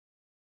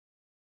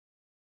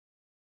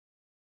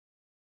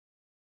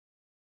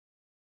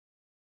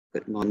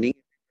Good morning.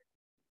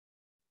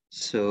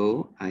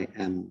 So I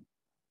am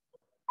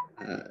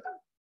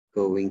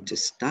going to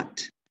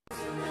start.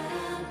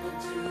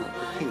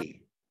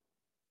 Okay.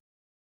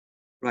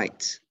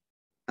 Right.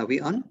 Are we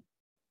on?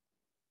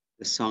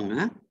 The song,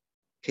 huh?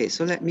 Okay,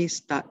 so let me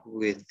start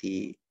with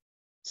the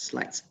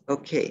slides.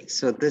 Okay,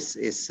 so this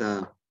is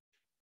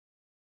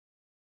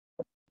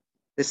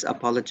this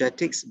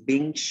apologetics,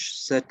 being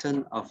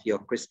certain of your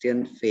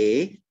Christian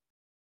faith.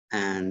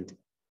 And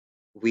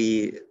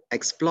we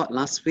explored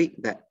last week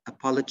that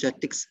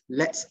apologetics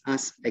lets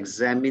us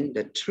examine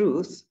the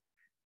truth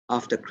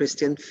of the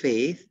Christian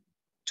faith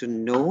to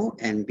know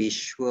and be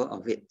sure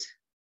of it.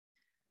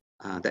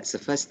 That's the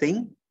first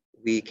thing.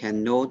 We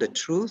can know the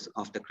truth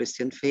of the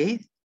Christian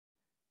faith.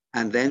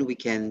 And then we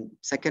can,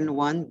 second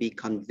one, be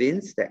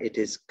convinced that it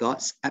is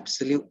God's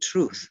absolute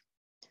truth.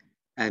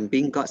 And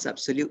being God's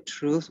absolute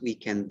truth, we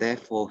can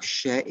therefore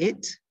share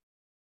it,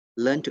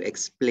 learn to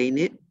explain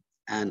it,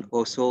 and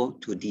also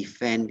to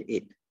defend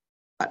it,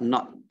 but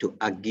not to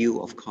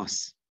argue, of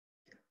course.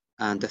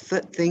 And the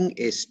third thing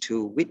is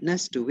to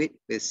witness to it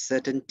with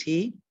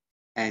certainty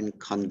and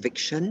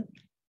conviction,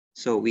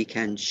 so we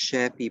can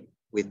share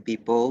with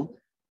people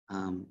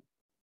the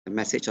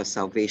message of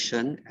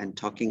salvation and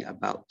talking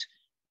about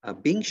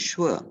being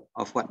sure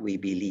of what we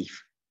believe.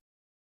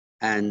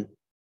 And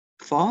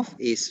fourth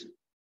is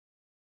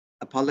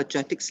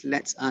apologetics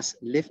lets us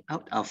live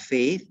out our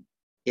faith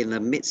in the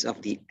midst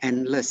of the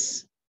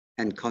endless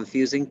and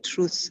confusing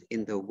truths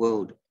in the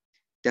world.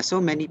 There are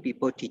so many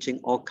people teaching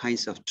all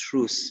kinds of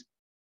truths,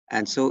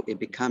 and so it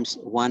becomes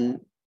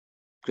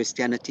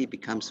Christianity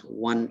becomes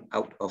one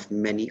out of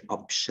many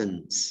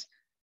options.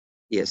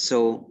 Yes,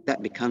 so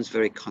that becomes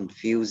very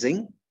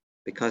confusing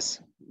because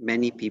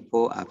many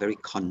people are very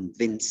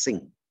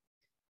convincing.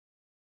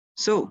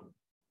 So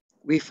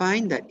we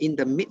find that in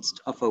the midst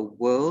of a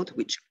world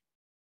which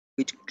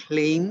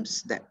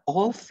claims that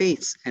all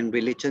faiths and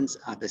religions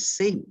are the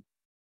same,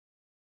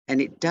 and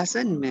it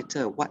doesn't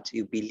matter what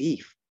you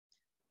believe,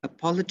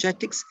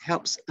 apologetics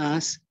helps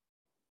us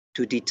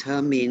to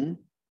determine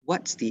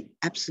what's the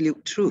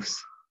absolute truth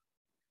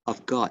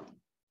of God.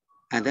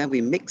 And then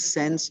we make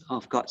sense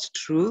of God's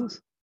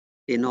truth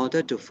in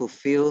order to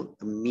fulfill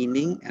the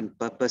meaning and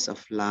purpose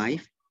of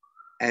life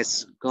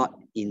as God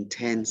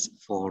intends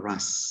for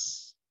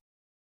us.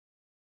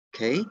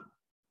 Okay,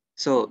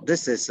 so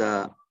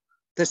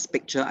this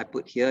picture I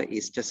put here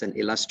is just an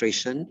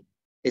illustration.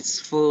 It's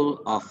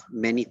full of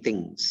many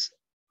things,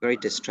 very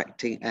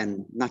distracting,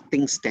 and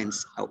nothing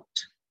stands out.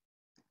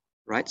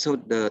 Right, so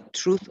the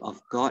truth of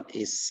God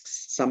is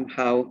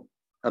somehow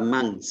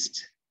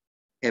amongst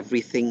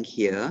everything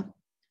here,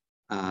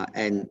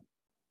 and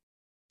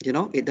you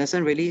know, it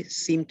doesn't really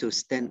seem to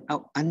stand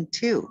out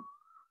until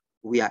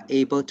we are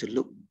able to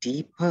look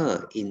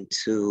deeper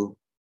into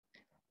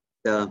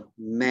the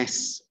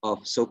mess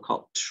of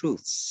so-called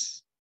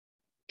truths.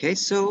 Okay,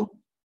 so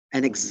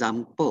an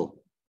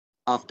example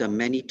of the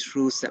many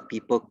truths that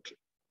people,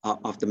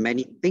 of the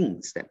many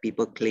things that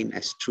people claim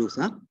as truth.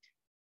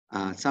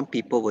 Some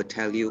people will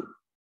tell you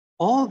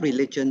all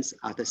religions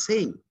are the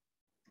same.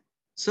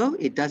 So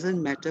it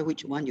doesn't matter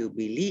which one you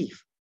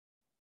believe.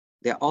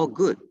 They're all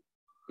good,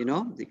 you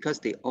know, because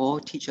they all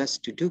teach us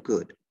to do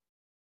good.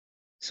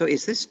 So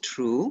is this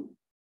true?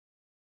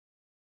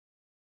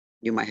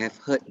 You might have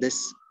heard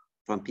this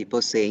from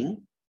people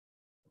saying.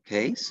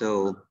 Okay,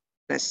 so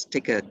let's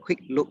take a quick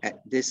look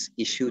at this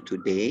issue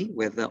today,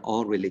 whether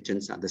all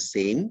religions are the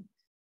same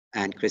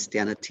and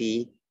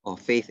Christianity or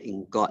faith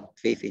in God,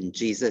 faith in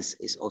Jesus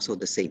is also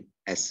the same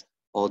as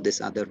all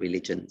these other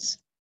religions.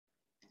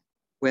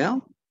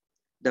 Well,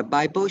 the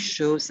Bible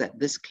shows that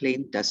this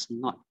claim does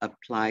not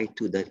apply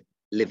to the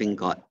living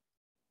God,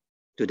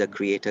 to the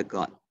Creator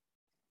God.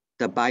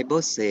 The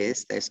Bible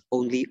says there's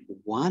only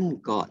one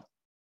God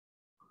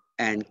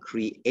and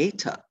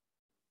Creator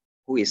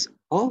who is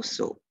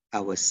also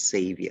our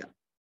Savior.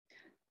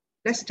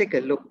 Let's take a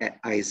look at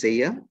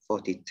Isaiah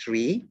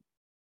 43,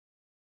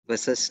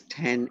 verses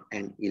 10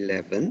 and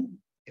 11.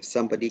 If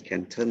somebody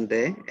can turn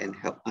there and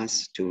help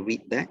us to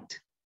read that.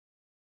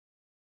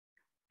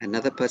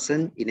 Another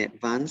person in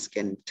advance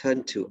can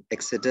turn to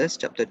Exodus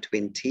chapter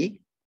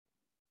 20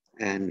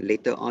 and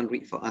later on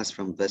read for us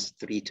from verse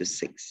 3 to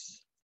 6.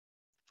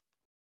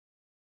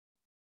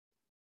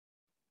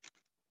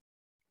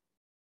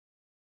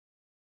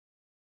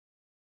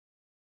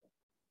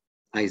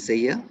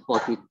 Isaiah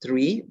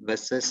 43,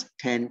 verses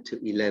 10 to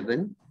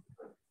 11.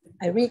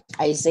 I read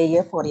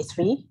Isaiah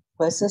 43,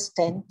 verses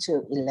 10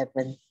 to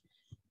 11.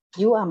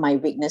 You are my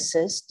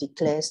witnesses,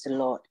 declares the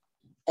Lord,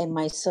 and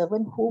my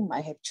servant whom I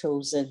have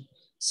chosen,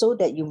 so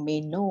that you may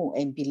know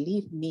and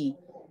believe me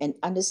and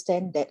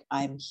understand that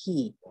I am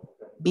He.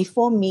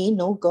 Before me,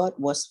 no God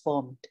was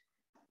formed,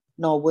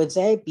 nor will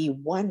there be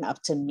one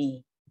after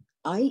me.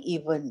 I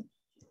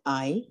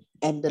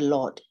am the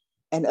Lord,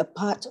 and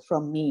apart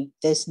from me,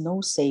 there's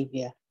no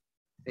Savior.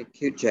 Thank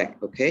you, Jack.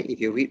 Okay,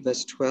 if you read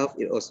verse 12,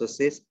 it also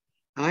says,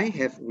 I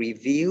have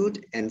revealed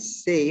and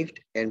saved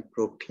and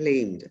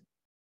proclaimed.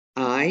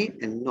 I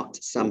am not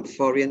some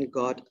foreign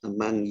God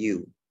among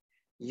you.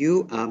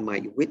 You are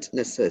my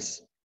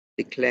witnesses,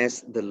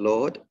 declares the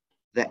Lord,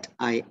 that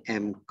I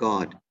am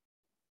God.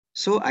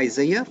 So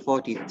Isaiah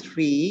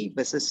 43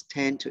 verses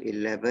 10 to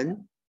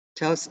 11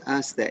 tells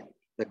us that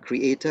the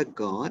Creator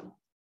God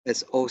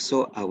is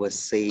also our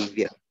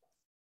Savior.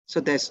 So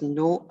there's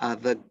no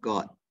other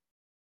God,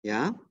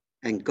 yeah?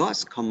 And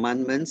God's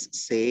commandments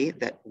say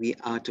that we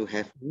are to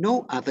have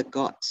no other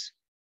gods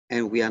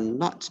and we are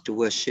not to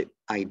worship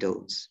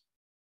idols.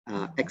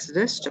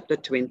 Exodus chapter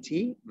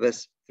 20,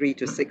 verse 3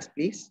 to 6,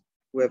 please.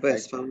 Whoever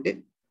has found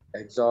it.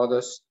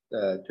 Exodus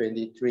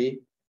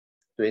 23:20,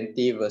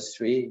 verse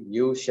 3,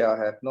 you shall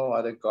have no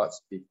other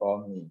gods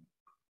before me.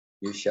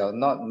 You shall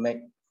not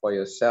make for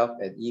yourself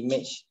an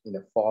image in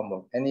the form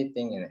of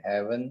anything in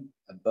heaven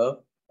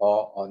above,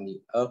 or on the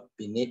earth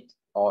beneath,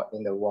 or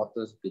in the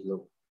waters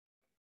below.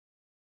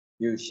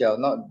 You shall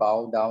not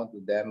bow down to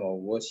them or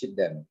worship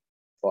them,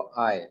 for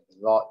I, the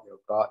Lord your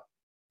God,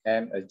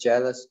 am a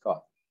jealous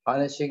God,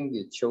 punishing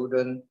the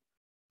children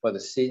for the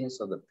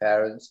sins of the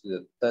parents to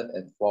the third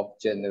and fourth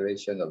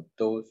generation of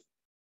those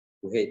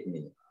who hate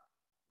me,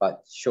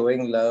 but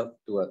showing love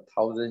to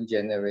 1,000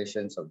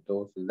 generations of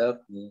those who love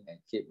me and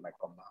keep my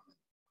commandments.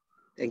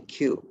 Thank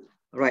you.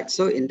 All right,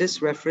 so in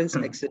this reference,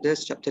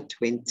 Exodus chapter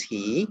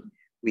 20,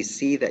 we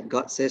see that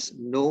God says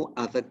no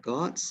other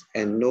gods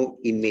and no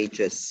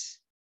images.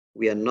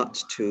 We are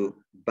not to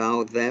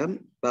bow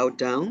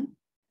down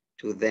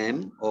to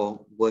them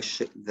or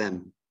worship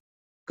them.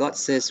 God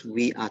says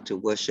we are to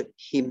worship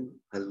him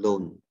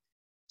alone.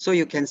 So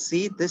you can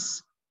see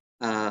this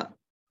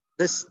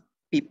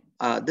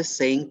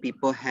saying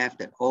people have,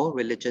 that all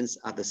religions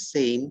are the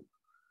same.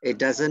 It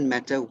doesn't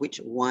matter which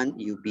one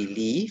you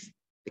believe,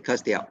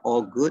 because they are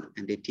all good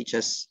and they teach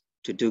us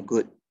to do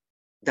good.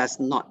 Does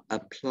not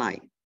apply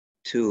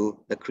to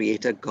the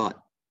Creator God.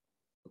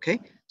 Okay,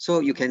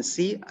 so you can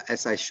see,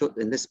 as I showed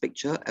in this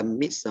picture,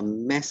 amidst a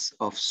mess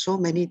of so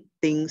many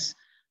things,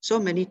 so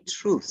many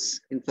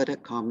truths,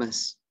 inverted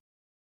commas,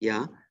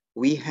 yeah,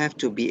 we have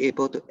to be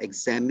able to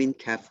examine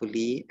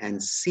carefully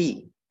and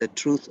see the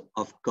truth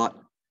of God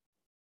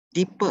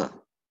deeper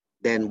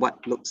than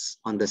what looks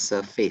on the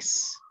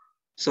surface.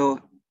 So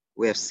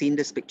we have seen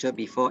this picture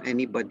before.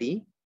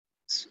 Anybody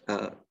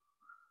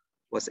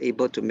was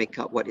able to make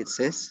out what it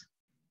says?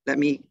 Let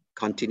me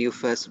continue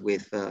first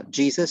with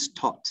Jesus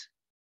taught.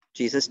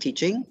 Jesus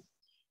teaching,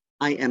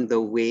 I am the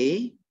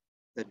way,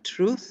 the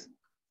truth,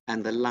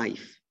 and the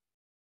life.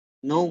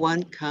 No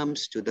one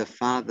comes to the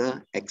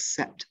Father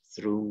except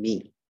through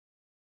me.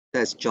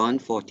 That's John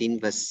 14,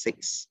 verse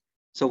 6.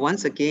 So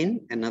once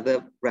again,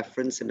 another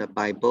reference in the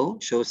Bible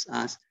shows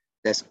us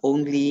there's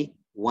only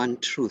one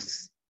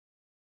truth.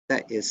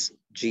 That is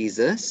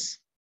Jesus,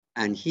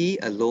 and he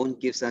alone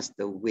gives us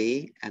the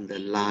way and the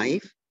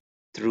life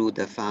through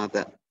the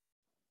Father.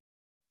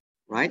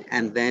 Right?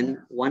 And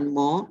then one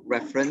more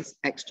reference,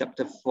 Acts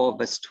chapter 4,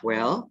 verse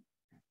 12.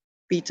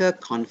 Peter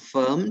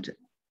confirmed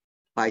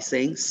by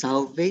saying,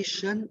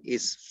 salvation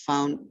is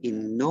found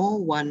in no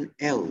one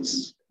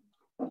else,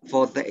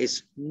 for there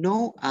is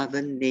no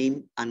other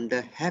name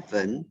under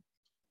heaven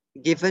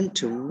given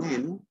to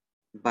men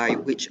by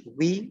which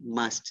we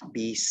must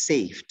be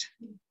saved.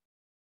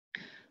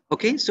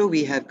 Okay, so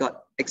we have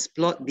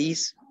explored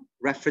these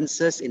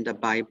references in the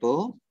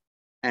Bible,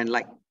 and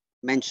like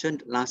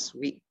mentioned last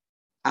week,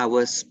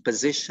 our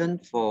position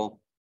for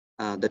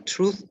the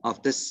truth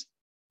of this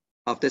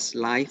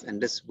life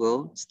and this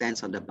world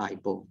stands on the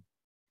Bible.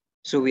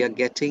 So we are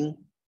getting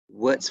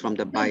words from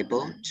the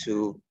Bible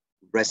to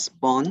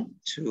respond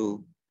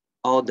to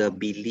all the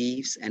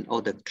beliefs and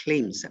all the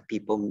claims that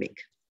people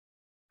make.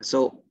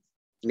 So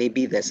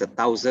maybe there's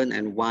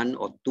 1,001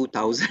 or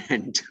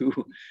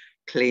 2,002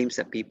 claims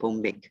that people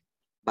make,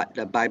 but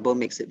the Bible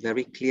makes it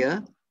very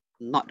clear,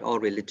 not all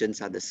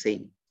religions are the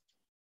same.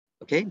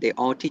 Okay, they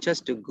all teach us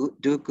to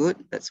do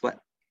good. That's what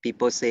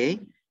people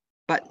say.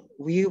 But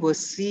we will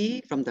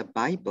see from the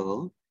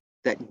Bible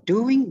that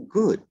doing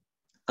good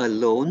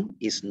alone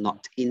is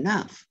not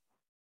enough,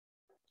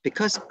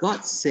 because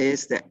God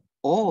says that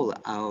all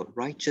our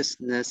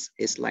righteousness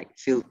is like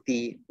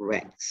filthy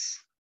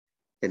rags.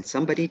 Can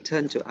somebody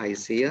turn to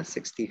Isaiah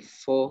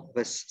 64,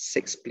 verse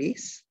 6,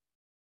 please?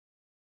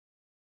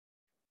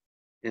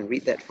 And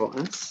read that for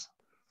us.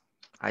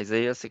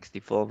 Isaiah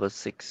 64 verse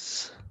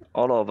 6.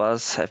 All of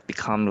us have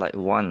become like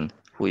one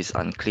who is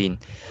unclean,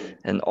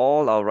 and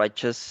all our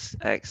righteous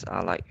acts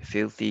are like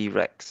filthy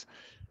rags.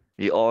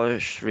 We all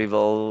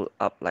shrivel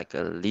up like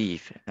a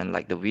leaf, and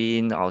like the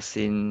wind, our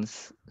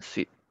sins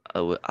sweep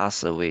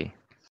us away.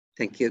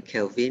 Thank you,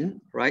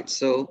 Kelvin. Right,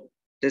 so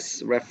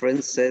this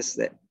reference says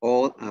that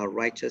all our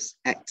righteous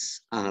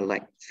acts are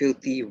like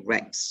filthy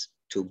rags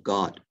to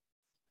God.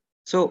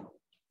 So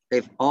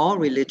if all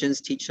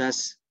religions teach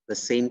us the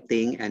same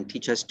thing and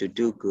teach us to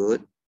do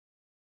good,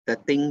 the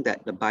thing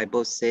that the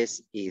Bible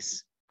says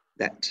is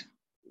that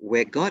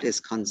where God is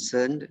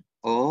concerned,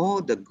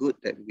 all the good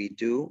that we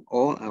do,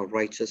 all our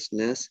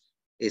righteousness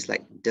is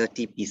like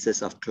dirty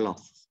pieces of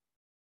cloth.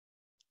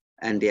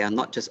 And they are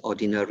not just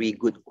ordinary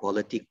good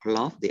quality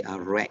cloth, they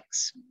are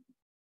rags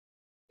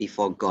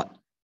before God.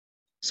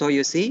 So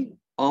you see,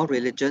 all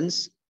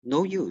religions,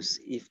 no use.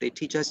 If they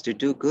teach us to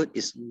do good,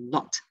 is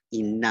not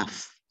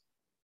enough.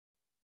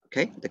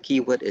 Okay, the key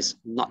word is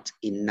not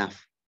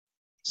enough.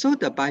 So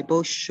the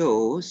Bible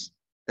shows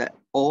that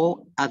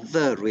all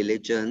other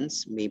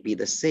religions may be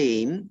the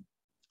same,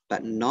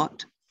 but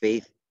not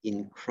faith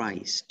in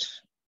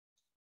Christ.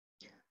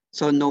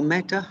 So no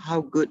matter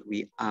how good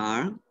we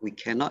are, we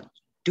cannot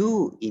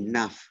do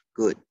enough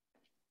good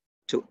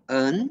to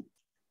earn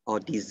or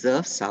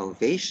deserve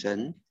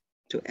salvation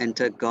to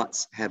enter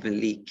God's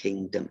heavenly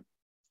kingdom.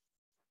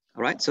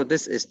 All right, so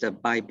this is the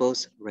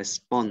Bible's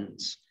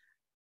response.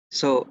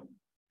 So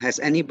has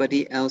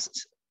anybody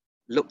else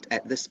looked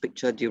at this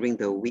picture during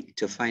the week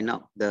to find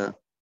out the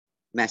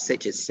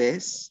message it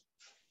says?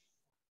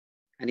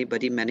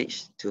 Anybody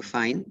managed to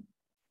find?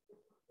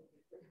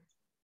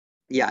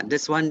 Yeah,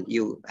 this one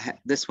you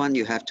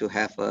have to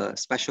have a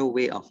special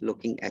way of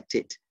looking at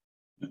it.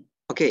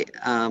 Okay,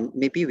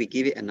 maybe we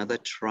give it another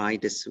try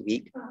this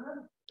week.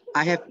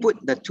 I have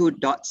put the 2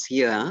 dots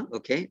here,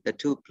 okay, the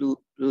 2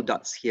 blue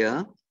dots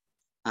here.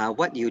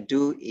 What you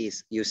do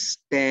is you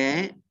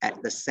stare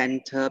at the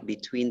center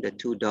between the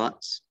 2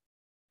 dots.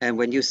 And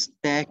when you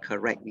stare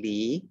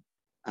correctly,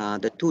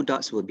 the 2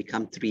 dots will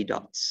become 3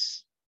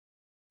 dots.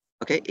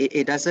 Okay,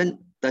 it doesn't,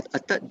 a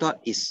third dot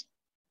is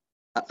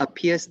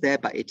appears there,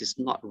 but it is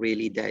not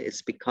really there.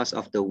 It's because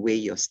of the way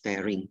you're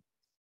staring.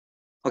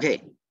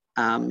 Okay,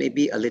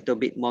 maybe a little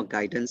bit more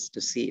guidance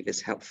to see if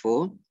it's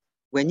helpful.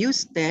 When you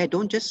stare,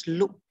 don't just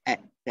look at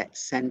that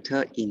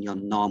center in your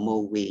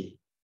normal way.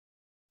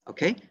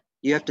 Okay,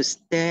 you have to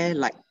stare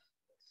like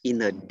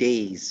in a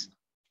daze.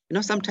 You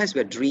know, sometimes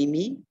we're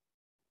dreamy.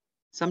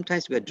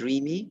 Sometimes we're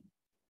dreamy.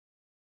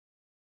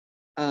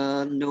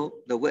 No,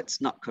 the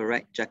word's not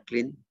correct,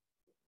 Jacqueline.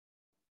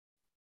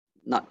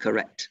 Not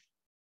correct.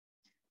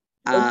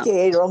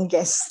 Okay, wrong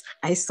guess.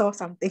 I saw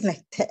something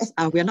like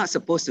that. We're not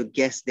supposed to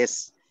guess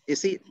this. You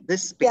see,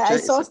 this picture Yeah,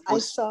 is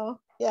supposed...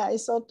 I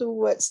saw 2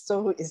 words,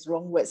 so it's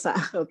wrong words.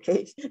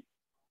 Okay.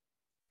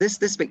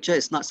 This picture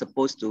is not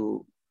supposed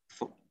to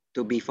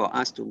be for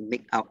us to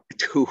make out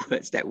 2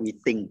 words that we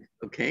think,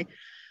 okay?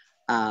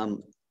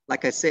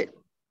 Like I said,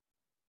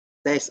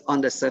 there's on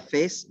the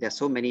surface, there's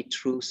so many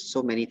truths,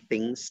 so many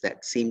things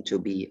that seem to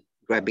be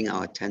grabbing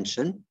our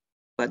attention,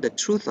 but the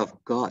truth of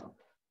God,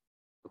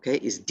 okay,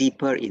 is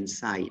deeper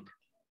inside.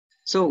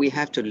 So we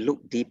have to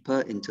look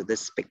deeper into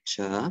this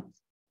picture.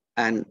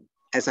 And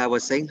as I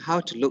was saying,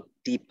 how to look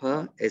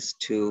deeper is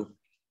to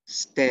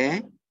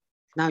stare.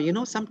 Now, you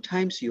know,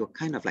 sometimes you're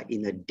kind of like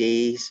in a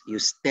daze, you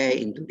stare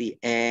into the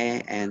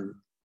air, and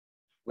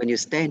when you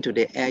stare into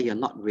the air, you're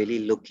not really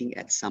looking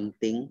at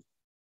something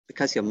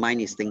because your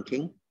mind is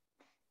thinking,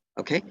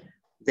 okay?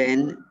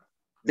 Then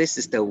this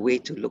is the way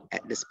to look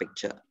at this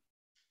picture.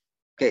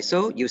 Okay,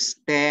 so you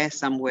stare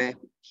somewhere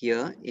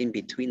here in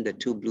between the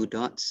 2 blue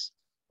dots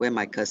where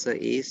my cursor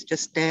is.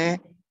 Just stare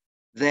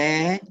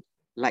there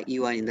like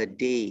you are in a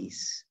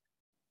daze.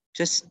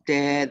 Just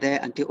stare there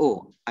until,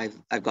 oh,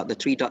 I've got the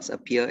 3 dots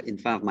appear in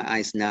front of my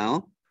eyes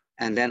now.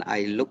 And then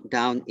I look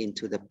down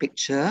into the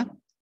picture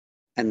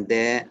and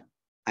there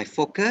I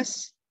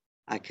focus.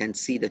 I can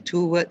see the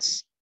 2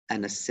 words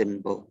and a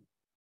symbol.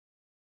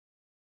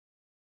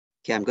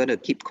 Okay, I'm going to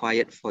keep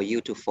quiet for you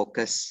to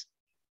focus.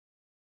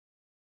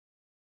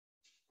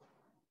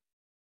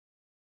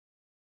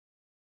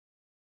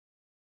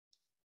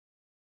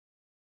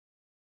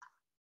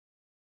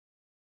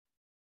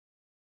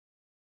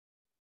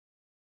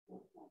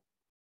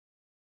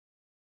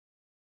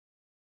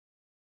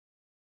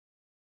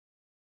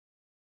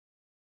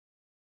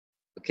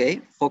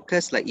 Okay,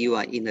 focus like you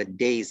are in a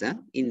daze,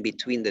 in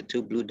between the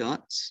 2 blue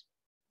dots.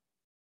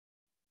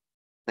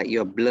 Like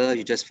you're blurred,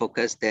 you just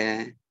focus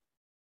there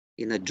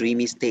in a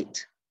dreamy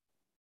state.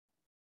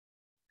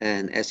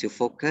 And as you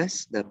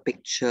focus, the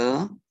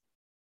picture,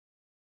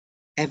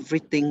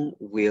 everything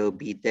will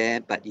be there,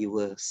 but you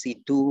will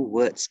see 2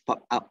 words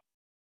pop up.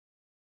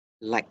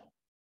 Like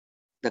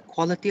the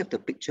quality of the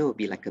picture will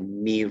be like a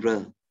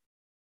mirror.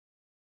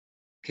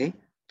 Okay,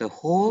 the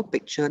whole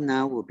picture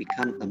now will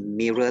become a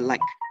mirror-like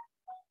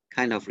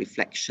kind of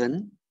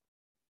reflection,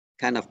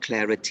 kind of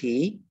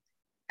clarity,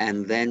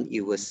 and then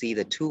you will see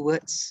the 2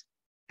 words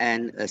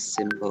and a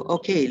symbol.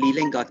 Okay, Li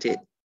Ling got it.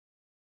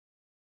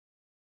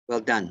 Well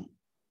done.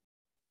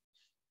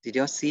 Did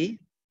you all see?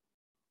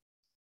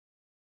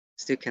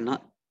 Still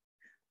cannot?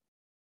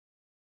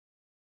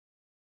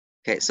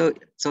 Okay, so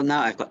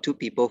now I've got 2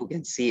 people who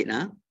can see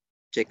it.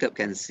 Jacob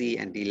can see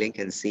and Li Ling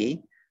can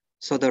see.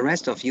 So the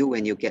rest of you,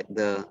 when you get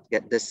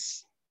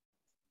this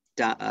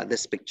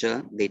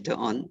picture later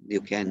on,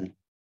 you can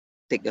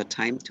take your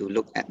time to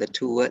look at the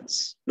 2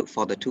 words, look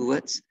for the 2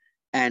 words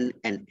and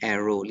an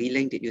arrow. Li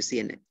Ling, did you see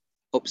an,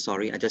 oh,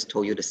 sorry, I just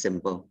told you the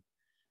symbol.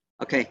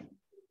 Okay,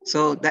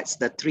 so that's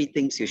the 3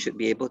 things you should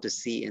be able to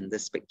see in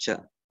this picture.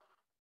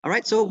 All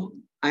right, so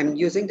I'm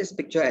using this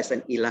picture as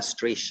an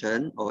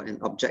illustration or an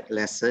object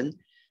lesson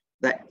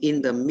that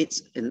in the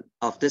midst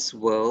of this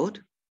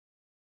world,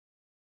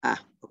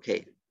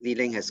 okay, Li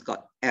Ling has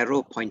got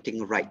arrow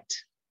pointing right.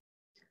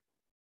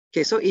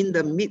 Okay, so in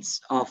the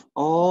midst of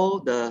all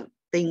the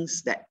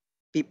things that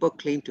people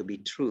claim to be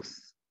truth,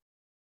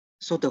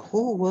 so the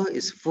whole world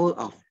is full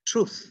of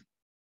truth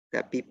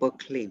that people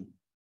claim.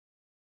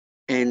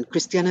 And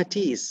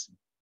Christianity is,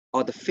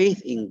 or the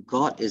faith in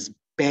God is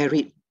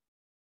buried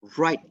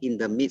right in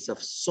the midst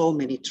of so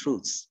many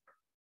truths.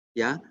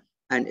 Yeah.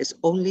 And it's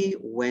only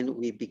when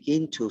we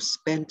begin to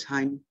spend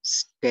time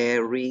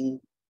staring,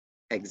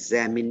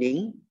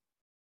 examining,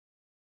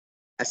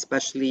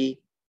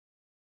 especially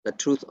the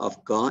truth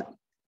of God,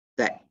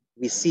 that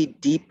we see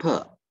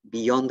deeper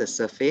beyond the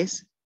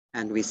surface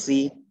and we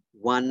see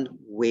one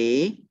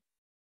way,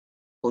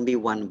 only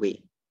one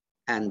way,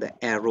 and the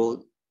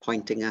arrow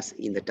pointing us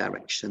in the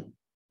direction.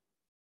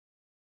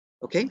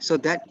 Okay, so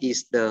that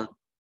is the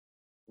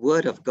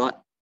Word of God,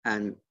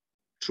 and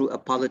through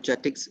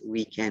apologetics,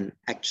 we can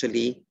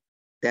actually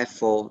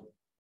therefore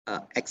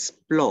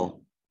explore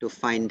to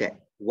find that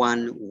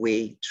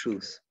one-way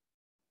truth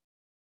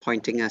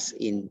pointing us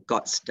in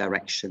God's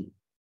direction.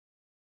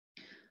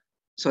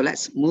 So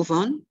let's move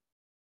on.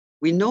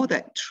 We know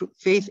that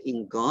faith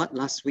in God,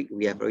 last week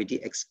we have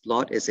already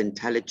explored, is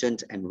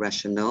intelligent and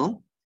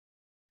rational,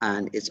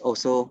 and it's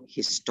also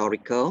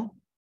historical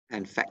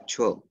and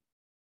factual,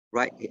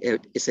 right?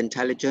 It's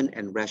intelligent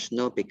and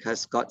rational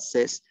because God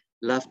says,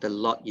 love the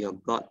Lord your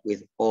God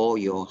with all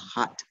your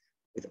heart,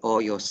 with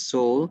all your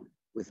soul,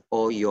 with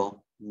all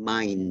your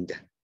mind.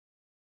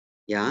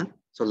 Yeah,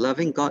 so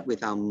loving God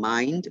with our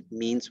mind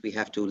means we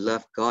have to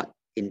love God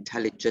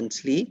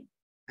intelligently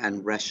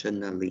and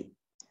rationally.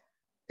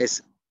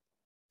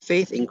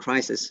 Faith in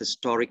Christ is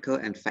historical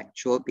and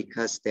factual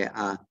because there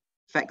are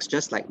facts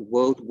just like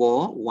World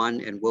War I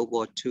and World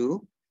War II.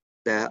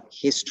 There are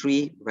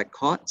history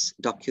records,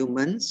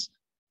 documents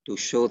to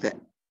show that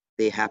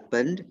they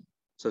happened.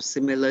 So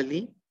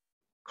similarly,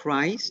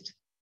 Christ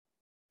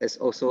is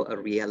also a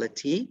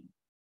reality,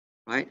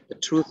 right? The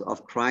truth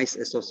of Christ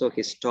is also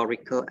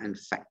historical and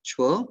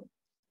factual.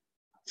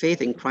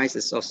 Faith in Christ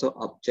is also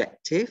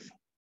objective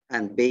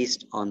and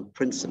based on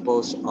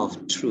principles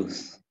of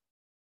truth.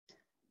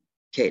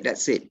 Okay,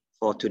 that's it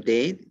for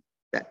today,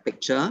 that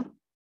picture.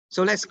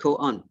 So let's go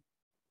on.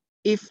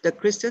 If the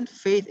Christian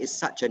faith is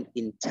such an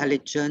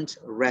intelligent,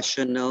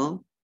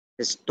 rational,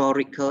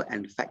 historical,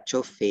 and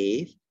factual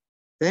faith,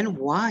 then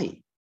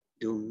why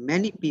do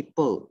many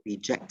people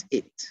reject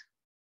it?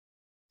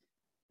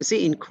 You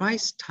see, in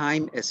Christ's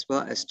time as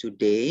well as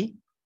today,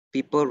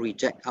 people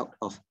reject out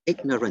of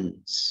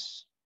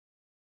ignorance.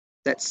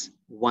 That's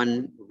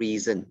one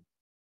reason.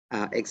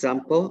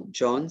 Example,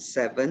 John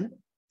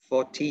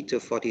 7:40 to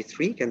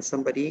 43. Can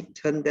somebody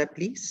turn there,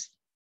 please?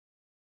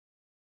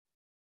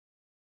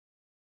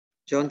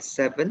 John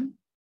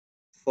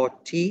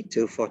 7:40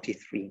 to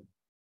 43.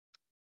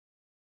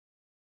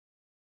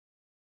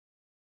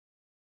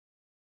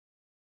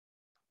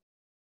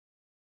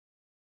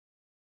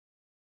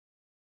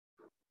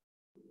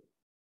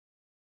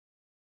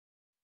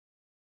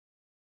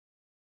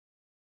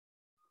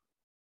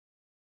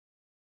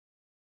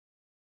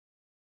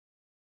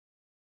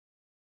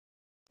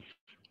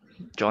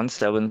 John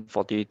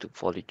 7:40 to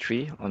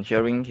 43. On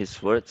hearing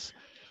his words,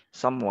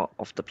 some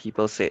of the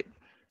people said,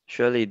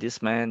 "Surely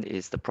this man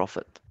is the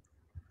prophet."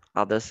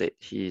 Others said,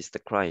 "He is the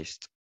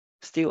Christ."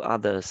 Still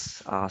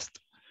others asked,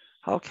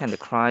 "How can the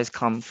Christ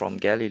come from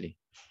Galilee?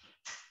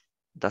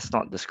 Does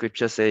not the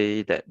scripture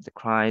say that the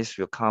Christ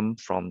will come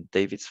from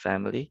David's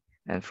family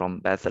and from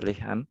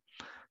Bethlehem,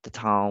 the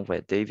town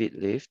where David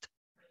lived?"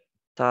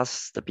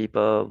 Thus the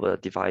people were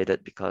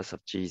divided because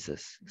of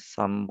Jesus.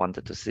 Some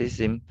wanted to seize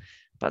him,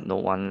 but no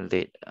one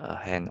laid a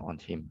hand on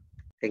him.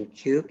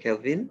 Thank you,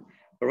 Kelvin.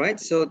 All right,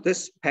 so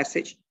this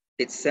passage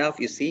itself,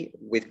 you see,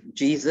 with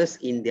Jesus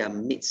in their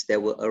midst,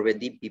 there were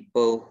already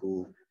people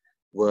who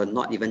were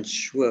not even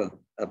sure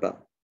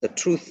about the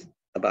truth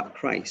about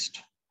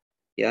Christ.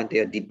 Yeah, they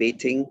are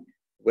debating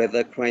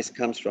whether Christ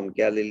comes from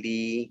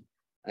Galilee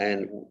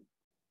and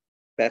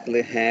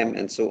Bethlehem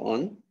and so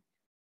on,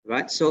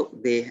 right? So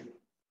they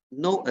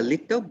know a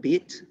little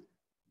bit,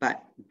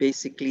 but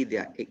basically they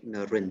are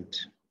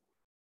ignorant.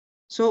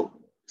 So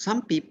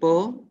some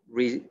people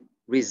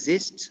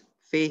resist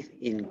faith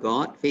in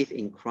God, faith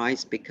in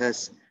Christ,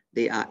 because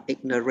they are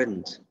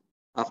ignorant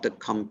of the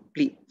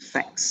complete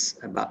facts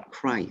about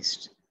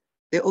Christ.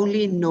 They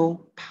only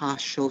know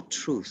partial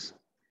truth.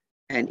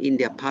 And in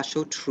their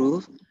partial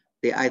truth,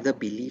 they either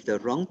believe the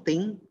wrong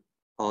thing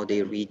or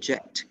they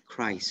reject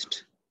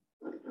Christ.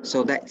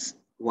 So that's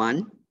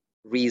one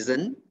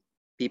reason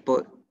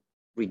people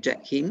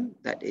reject him,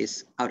 that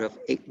is out of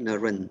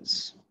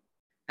ignorance.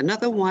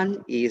 Another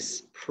one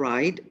is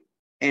pride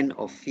and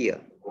or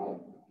fear.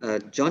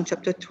 John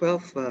chapter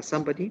 12,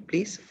 somebody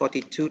please,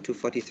 42 to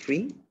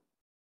 43.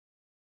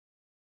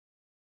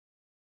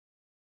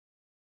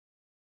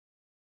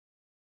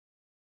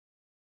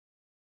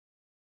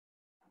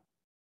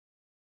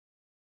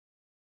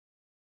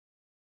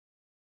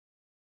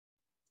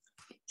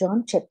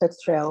 John chapter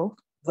 12,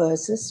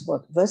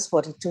 verse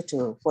 42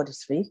 to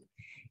 43.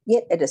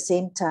 Yet at the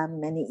same time,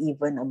 many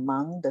even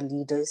among the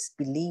leaders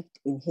believed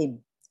in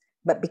him.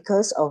 But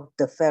because of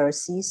the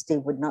Pharisees, they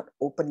would not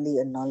openly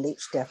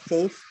acknowledge their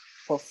faith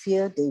for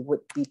fear they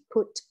would be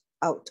put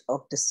out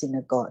of the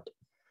synagogue.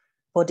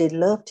 For they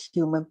loved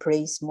human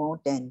praise more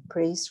than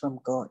praise from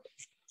God.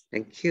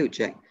 Thank you,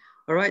 Jack.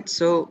 All right,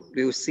 so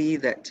we'll see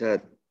that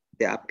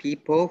there are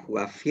people who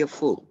are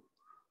fearful.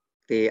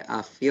 They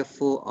are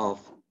fearful of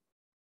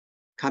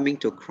coming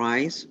to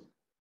Christ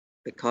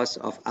because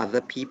of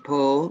other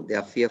people. They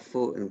are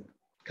fearful in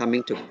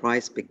coming to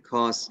Christ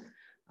because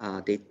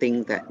they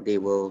think that they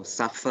will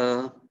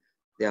suffer.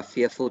 They are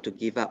fearful to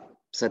give up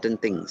certain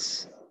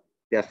things.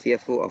 They are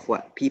fearful of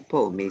what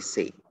people may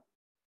say.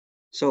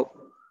 So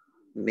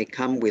may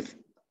come with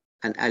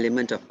an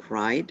element of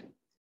pride.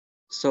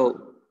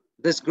 So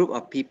this group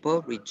of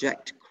people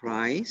reject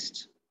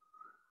Christ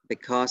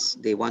because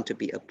they want to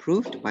be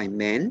approved by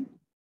men,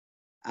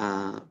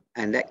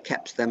 and that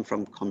keeps them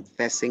from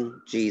confessing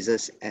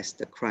Jesus as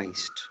the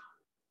Christ.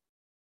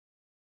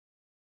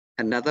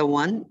 Another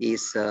one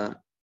is a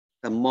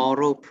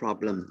moral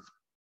problem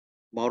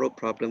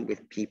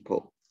with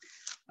people.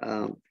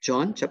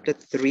 John chapter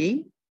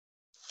 3,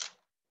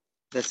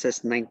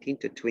 verses 19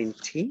 to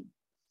 20.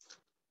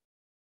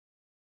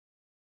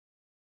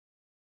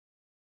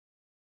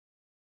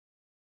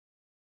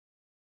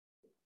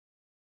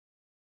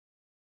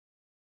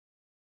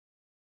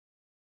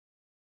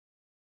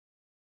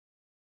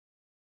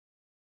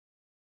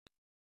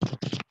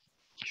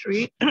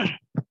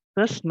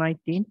 Verse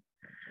 19.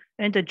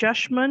 And the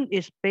judgment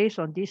is based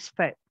on this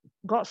fact.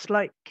 God's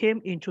light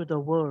came into the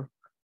world,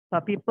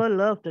 but people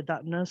loved the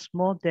darkness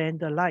more than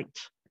the light,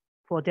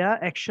 for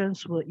their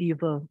actions were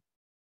evil.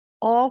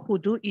 All who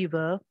do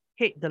evil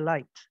hate the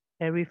light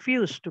and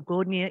refuse to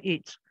go near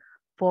it,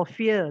 for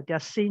fear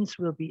their sins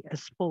will be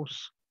exposed.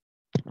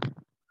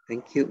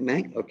 Thank you,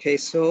 Meg. Okay,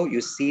 so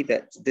you see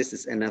that this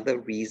is another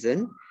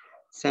reason.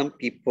 Some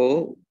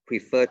people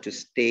prefer to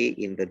stay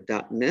in the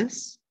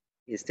darkness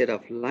instead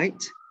of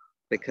light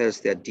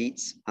because their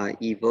deeds are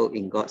evil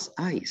in God's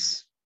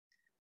eyes.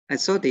 And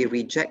so they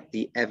reject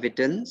the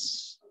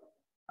evidence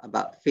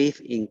about faith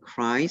in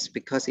Christ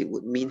because it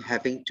would mean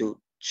having to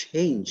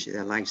change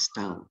their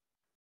lifestyle.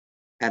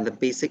 And the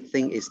basic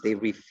thing is they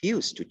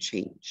refuse to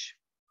change.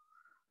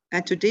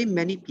 And today,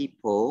 many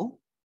people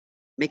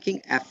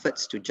making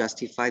efforts to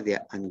justify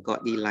their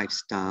ungodly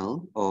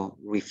lifestyle or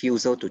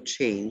refusal to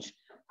change,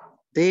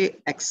 they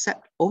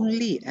accept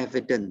only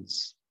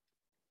evidence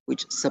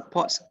which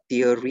supports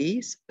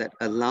theories that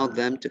allow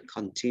them to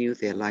continue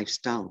their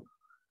lifestyle.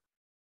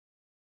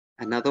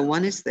 Another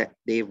one is that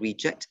they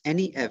reject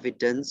any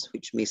evidence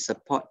which may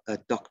support a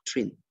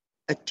doctrine,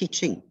 a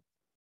teaching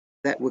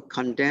that would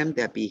condemn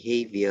their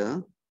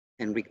behavior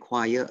and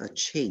require a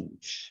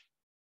change.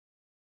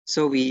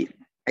 So we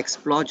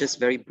explore just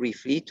very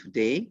briefly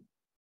today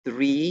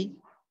 3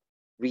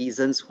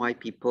 reasons why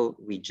people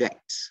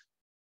reject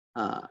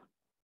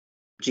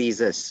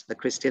Jesus, the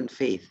Christian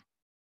faith,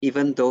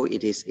 even though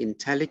it is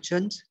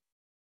intelligent,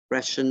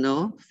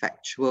 rational,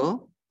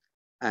 factual,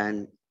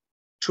 and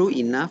true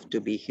enough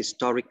to be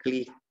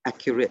historically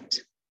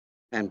accurate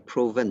and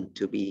proven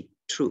to be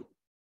true,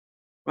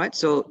 right?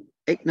 So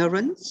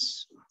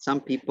ignorance,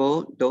 some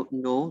people don't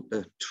know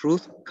the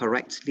truth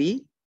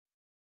correctly,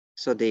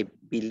 so they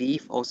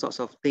believe all sorts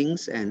of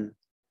things, and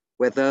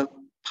whether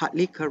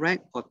partly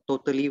correct or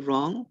totally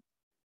wrong,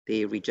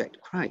 they reject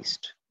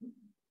Christ.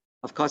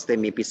 Of course, there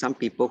may be some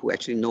people who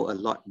actually know a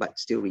lot but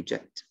still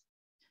reject.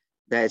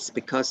 That's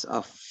because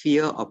of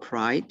fear or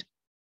pride.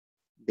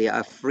 They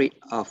are afraid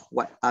of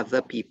what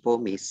other people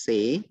may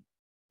say.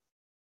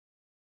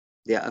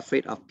 They are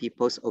afraid of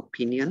people's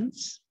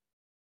opinions.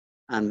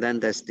 And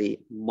then there's the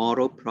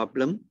moral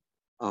problem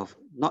of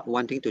not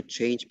wanting to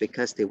change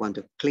because they want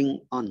to cling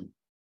on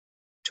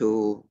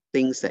to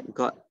things that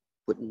God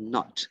would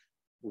not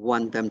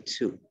want them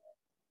to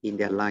in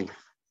their life.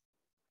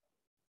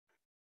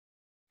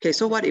 Okay,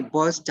 so what it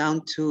boils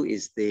down to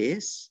is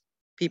this: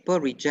 people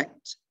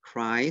reject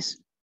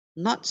Christ,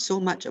 not so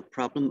much a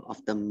problem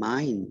of the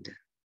mind,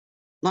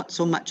 not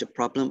so much a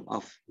problem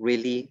of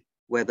really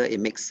whether it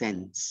makes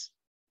sense,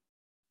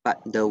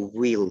 but the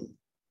will.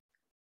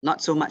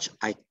 Not so much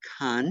I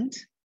can't,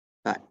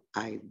 but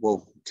I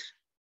won't.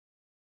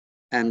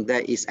 And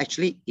there is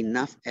actually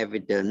enough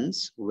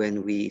evidence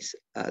when we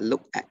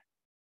look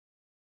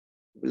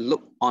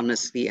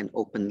honestly and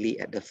openly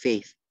at the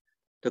faith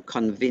to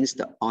convince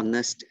the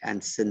honest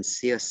and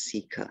sincere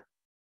seeker.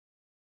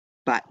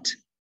 But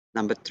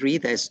number 3,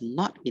 there's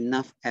not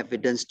enough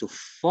evidence to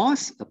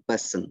force a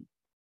person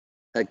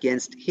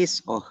against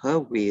his or her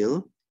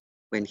will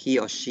when he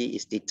or she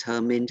is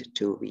determined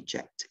to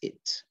reject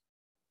it.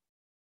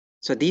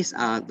 So these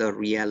are the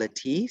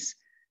realities.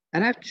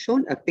 And I've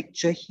shown a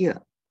picture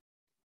here.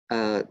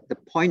 The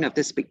point of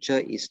this picture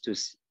is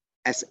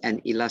as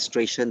an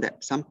illustration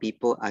that some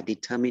people are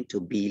determined to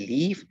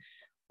believe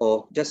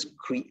or just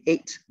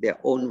create their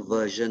own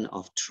version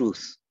of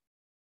truth.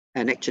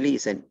 And actually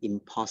it's an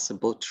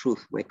impossible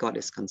truth where God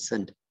is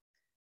concerned.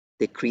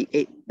 They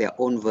create their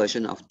own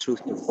version of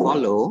truth to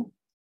follow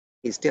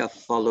instead of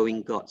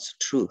following God's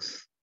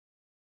truth.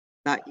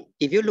 Now,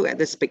 if you look at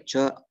this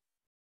picture,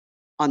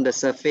 on the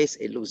surface,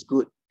 it looks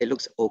good. It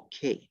looks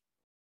okay,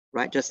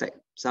 right? Just like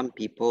some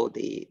people,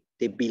 they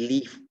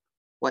believe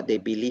what they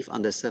believe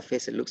on the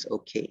surface, it looks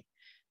okay.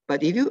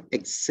 But if you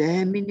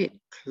examine it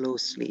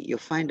closely, you'll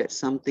find that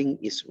something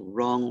is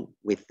wrong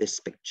with this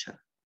picture.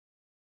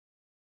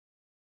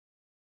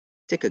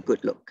 Take a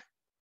good look.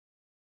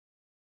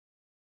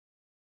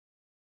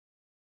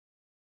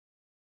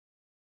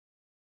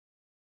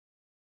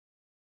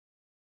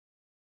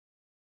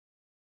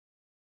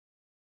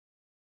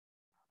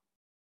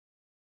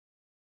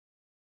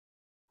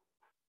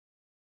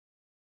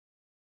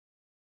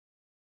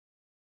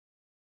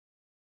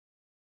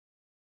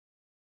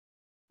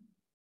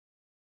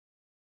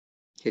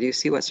 Can you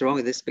see what's wrong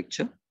with this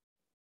picture?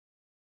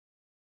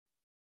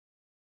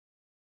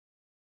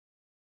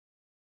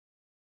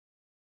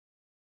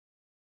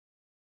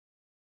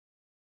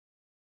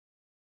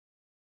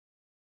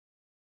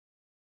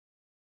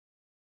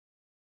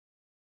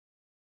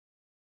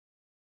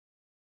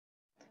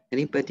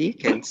 Anybody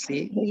can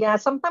see? Yeah,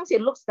 sometimes it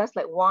looks just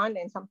like one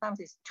and sometimes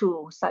it's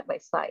two side by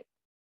side.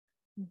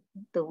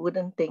 The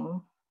wooden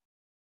thing.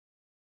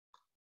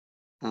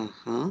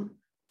 Uh-huh.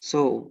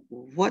 So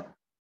what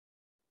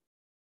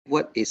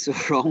is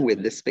wrong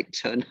with this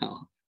picture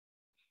now?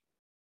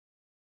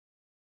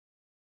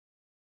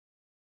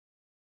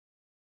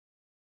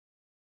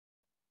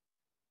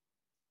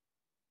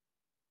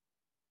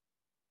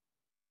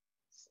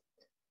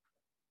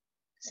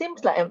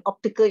 Seems like an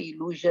optical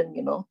illusion,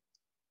 you know.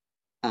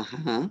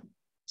 Uh-huh.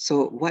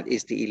 So what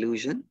is the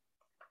illusion?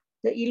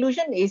 The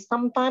illusion is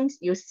sometimes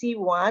you see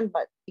one,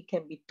 but it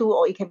can be two,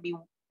 or it can be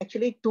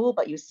actually two,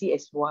 but you see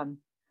as one.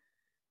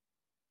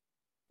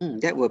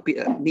 That will be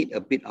need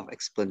a bit of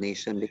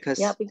explanation because...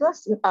 Yeah,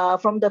 because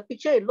from the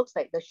picture, it looks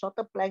like the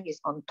shorter plank is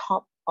on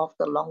top of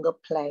the longer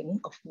plank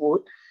of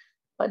wood.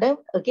 But then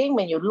again,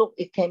 when you look,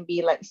 it can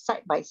be like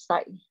side by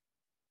side.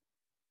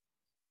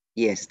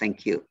 Yes,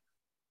 thank you.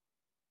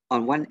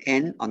 On one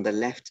end, on the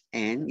left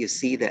end, you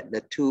see that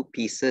the two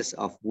pieces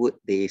of wood,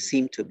 they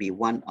seem to be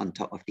one on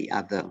top of the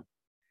other.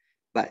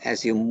 But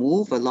as you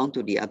move along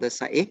to the other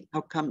side,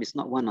 how come it's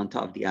not one on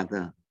top of the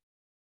other?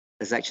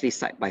 It's actually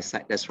side by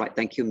side. That's right.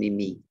 Thank you,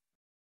 Mimi.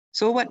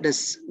 So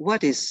does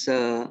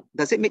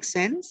it make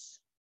sense?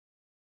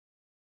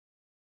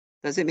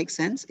 Does it make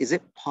sense? Is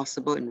it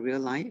possible in real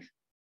life?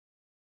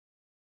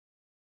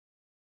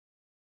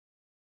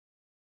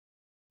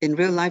 In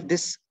real life,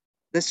 this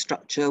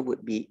structure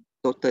would be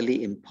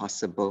totally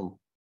impossible.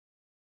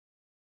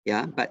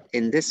 Yeah, but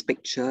in this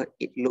picture,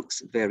 it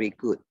looks very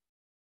good.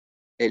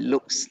 It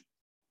looks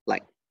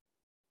like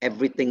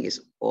everything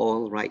is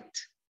all right.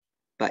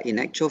 But in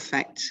actual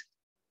fact,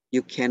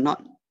 you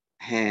cannot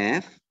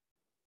have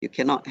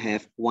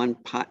one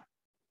part,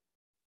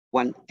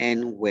 one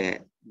end where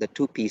the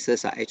two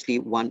pieces are actually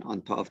one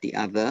on top of the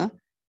other.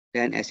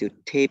 Then as you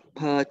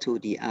taper to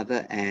the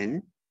other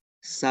end,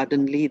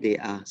 suddenly they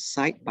are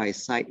side by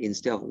side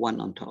instead of one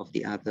on top of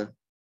the other.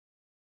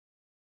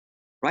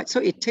 Right? So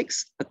it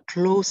takes a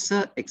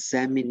closer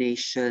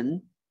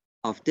examination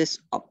of this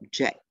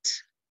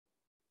object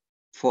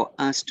for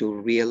us to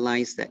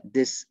realize that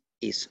this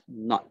is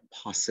not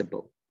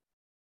possible.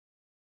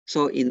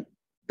 So in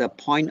the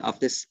point of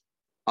this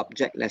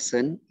object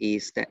lesson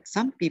is that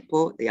some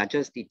people, they are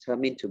just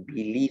determined to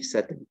believe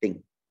certain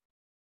things.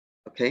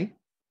 Okay?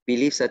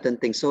 Believe certain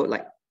things. So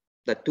like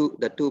the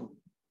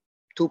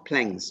two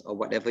planks or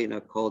whatever you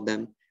call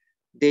them,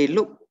 they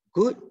look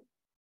good.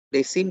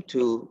 They seem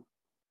to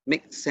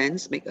make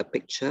sense, make a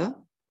picture,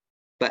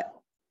 but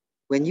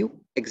when you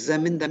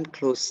examine them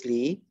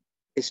closely,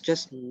 it's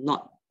just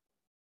not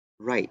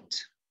right.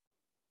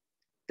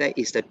 That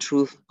is the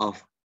truth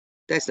of,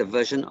 that's the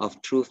version of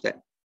truth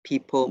that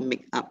people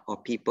make up or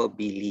people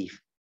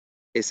believe.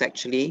 It's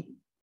actually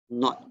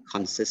not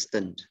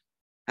consistent,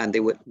 and they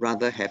would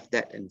rather have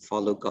that and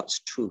follow God's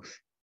truth.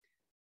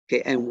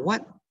 Okay, and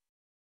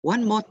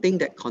one more thing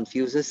that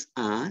confuses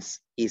us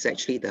is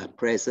actually the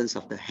presence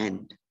of the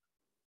hand.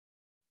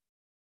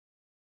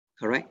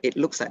 Correct? It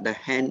looks like the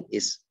hand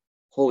is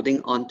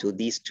holding on to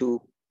these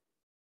two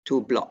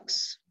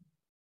blocks,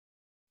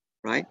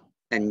 right?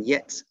 And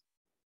yet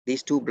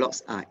these two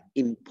blocks are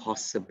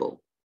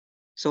impossible.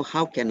 So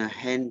how can a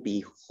hand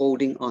be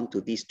holding on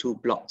to these two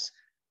blocks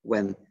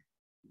when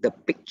the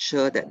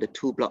picture that the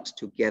two blocks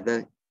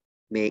together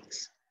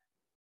makes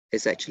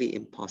is actually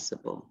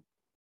impossible?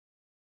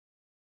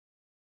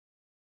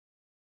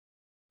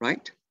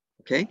 Right?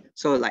 Okay,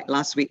 so like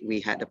last week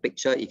we had a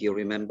picture, if you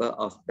remember,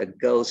 of the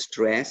girl's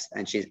dress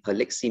and her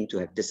legs seem to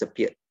have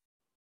disappeared.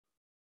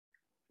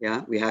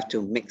 Yeah, we have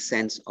to make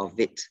sense of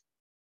it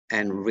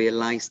and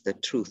realize the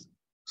truth.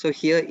 So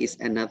here is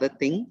another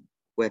thing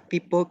where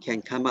people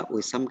can come up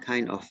with some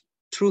kind of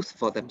truth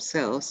for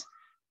themselves,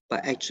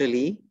 but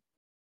actually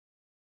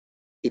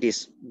it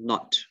is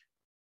not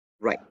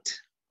right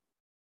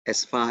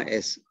as far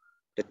as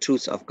the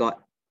truths of God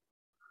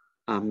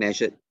are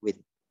measured with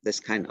this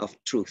kind of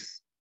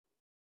truth.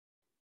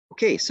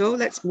 Okay, so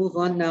let's move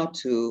on now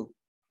to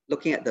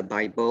looking at the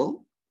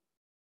Bible.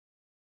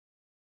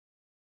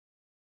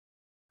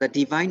 the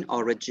divine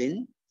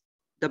origin,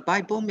 the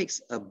Bible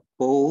makes a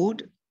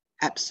bold,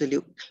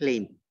 absolute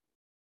claim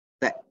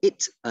that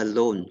it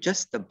alone,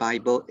 just the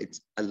Bible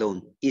it's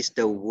alone, is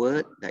the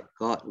word that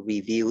God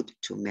revealed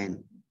to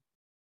men.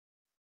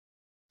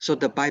 So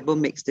the Bible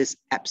makes this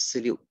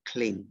absolute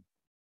claim.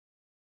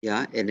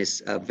 Yeah, and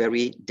it's a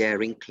very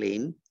daring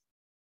claim.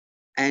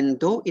 And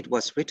though it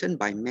was written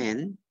by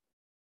men,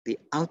 the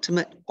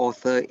ultimate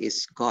author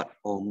is God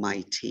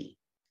Almighty.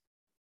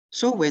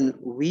 So when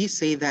we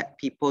say that,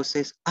 people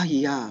says,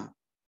 yeah,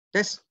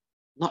 that's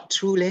not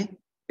true, leh,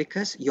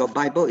 because your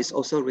Bible is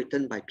also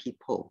written by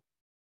people.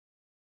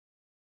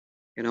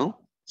 You know,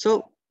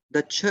 so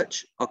the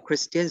church or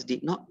Christians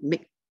did not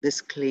make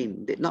this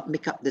claim, did not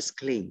make up this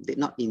claim, did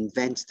not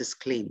invent this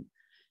claim.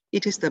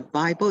 It is the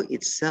Bible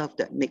itself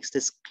that makes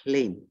this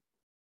claim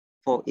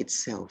for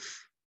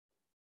itself.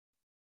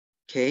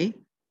 Okay,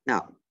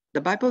 now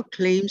the Bible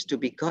claims to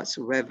be God's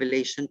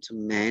revelation to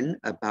man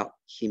about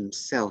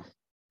himself.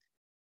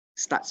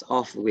 Starts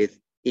off with,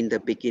 in the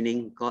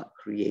beginning, God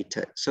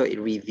created. So it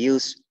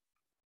reveals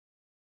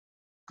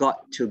God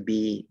to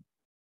be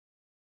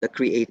the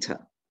creator.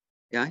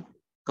 Yeah,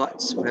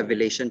 God's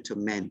revelation to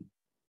man,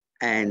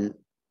 and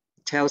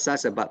tells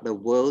us about the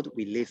world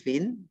we live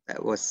in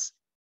that was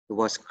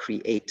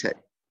created.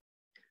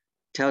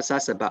 Tells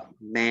us about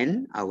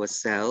man,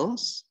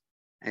 ourselves,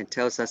 and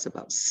tells us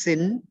about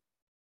sin.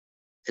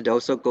 It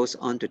also goes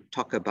on to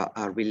talk about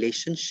our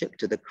relationship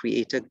to the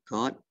Creator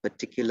God,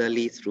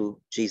 particularly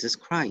through Jesus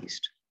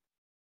Christ.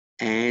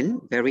 And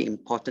very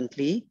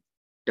importantly,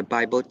 the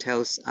Bible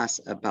tells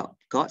us about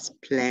God's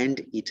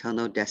planned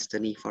eternal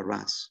destiny for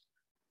us.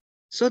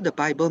 So the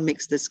Bible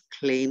makes this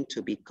claim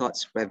to be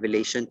God's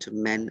revelation to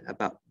men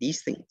about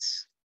these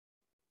things.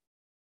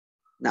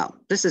 Now,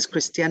 this is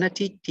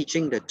Christianity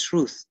teaching the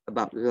truth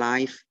about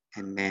life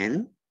and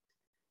man.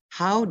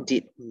 How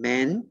did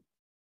man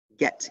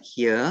get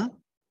here?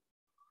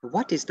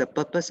 What is the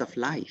purpose of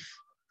life?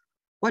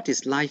 What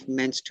is life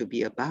meant to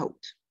be about?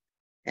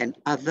 And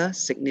other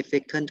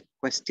significant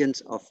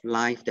questions of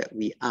life that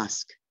we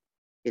ask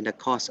in the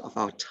course of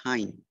our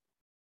time.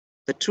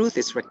 The truth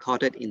is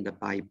recorded in the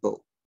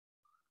Bible.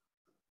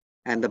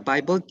 And the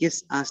Bible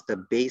gives us the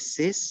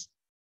basis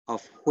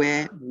of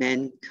where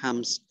man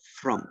comes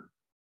from.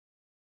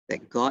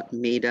 That God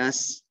made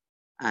us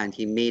and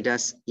he made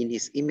us in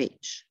his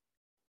image.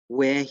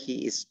 Where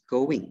he is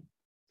going.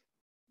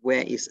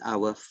 Where is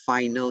our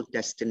final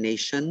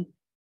destination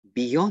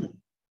beyond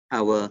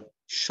our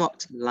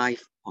short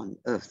life on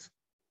earth?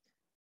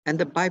 And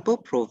the Bible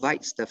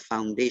provides the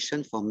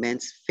foundation for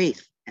man's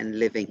faith and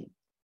living.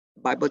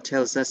 The Bible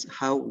tells us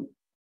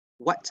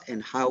what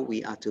and how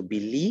we are to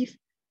believe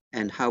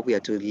and how we are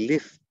to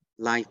live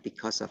life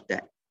because of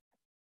that.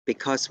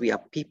 Because we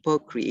are people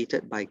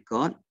created by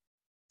God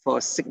for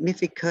a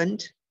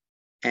significant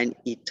and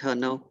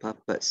eternal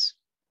purpose.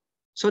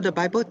 So the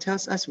Bible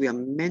tells us we are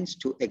meant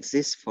to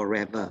exist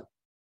forever,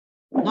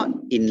 not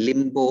in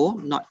limbo,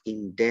 not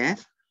in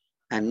death,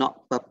 and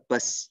not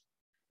purposeless.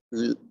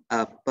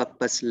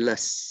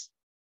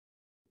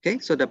 Okay,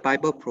 so the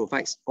Bible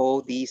provides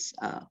all these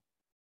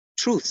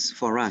truths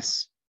for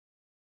us.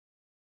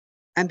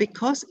 And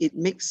because it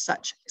makes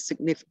such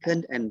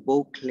significant and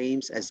bold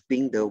claims as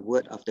being the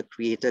word of the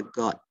Creator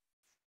God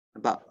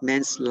about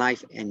man's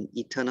life and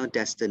eternal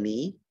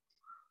destiny,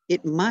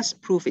 it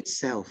must prove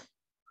itself.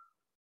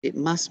 It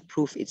must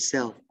prove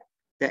itself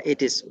that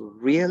it is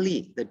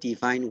really the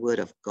divine word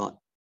of God.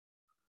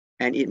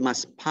 And it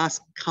must pass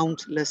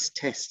countless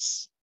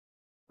tests.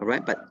 All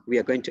right, but we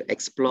are going to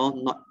explore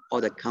not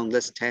all the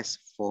countless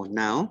tests for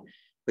now.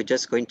 We're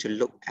just going to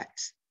look at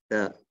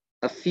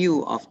a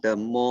few of the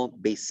more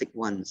basic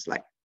ones,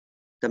 like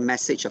the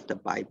message of the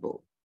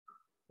Bible.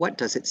 What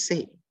does it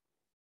say?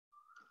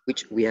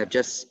 Which we have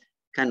just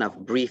kind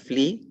of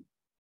briefly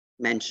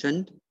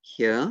mentioned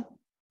here,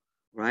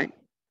 right?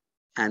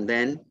 And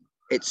then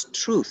its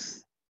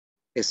truth.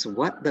 Is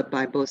what the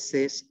Bible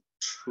says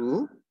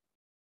true?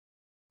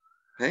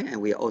 Okay,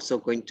 and we are also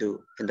going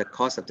to, in the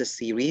course of the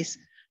series,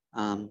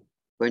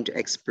 going to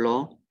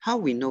explore how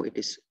we know it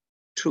is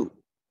true.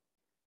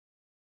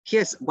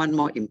 Here's one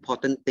more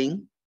important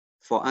thing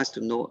for us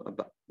to know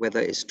about whether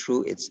it's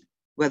true. It's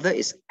whether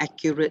it's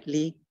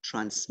accurately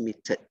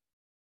transmitted.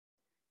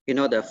 You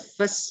know, the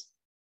first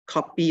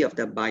copy of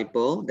the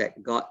Bible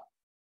that God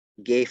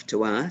gave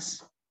to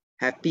us,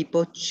 have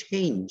people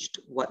changed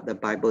what the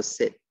Bible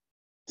said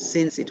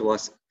since it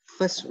was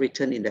first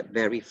written in that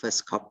very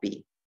first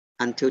copy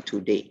until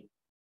today?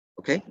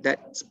 Okay,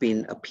 that's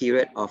been a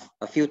period of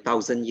a few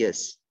thousand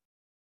years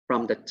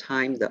from the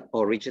time the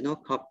original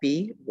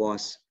copy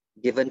was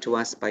given to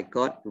us by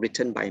God,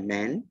 written by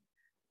man,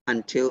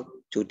 until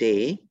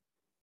today.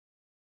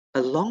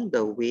 Along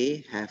the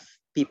way, have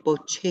people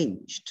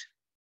changed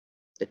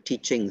the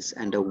teachings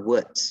and the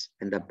words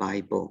in the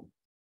Bible?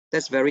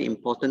 That's very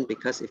important,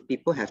 because if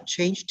people have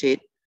changed it,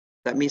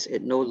 that means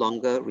it no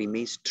longer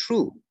remains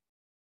true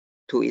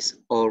to its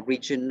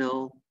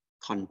original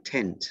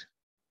content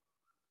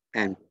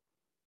and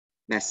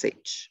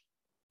message.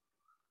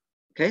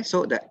 Okay,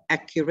 so the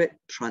accurate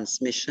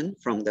transmission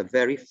from the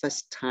very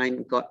first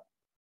time God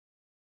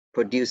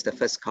produced the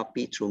first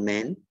copy through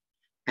man,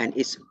 and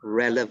its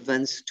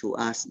relevance to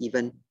us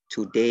even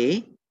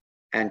today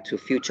and to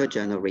future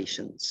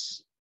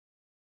generations.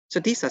 So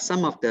these are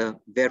some of the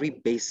very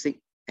basic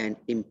and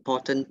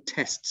important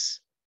tests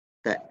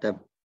that the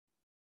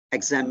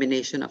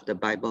examination of the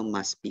Bible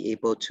must be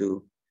able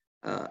to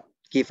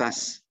give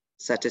us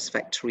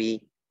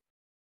satisfactory,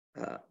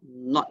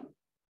 not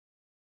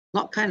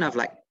kind of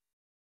like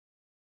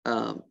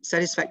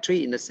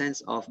satisfactory in the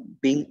sense of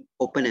being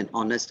open and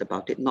honest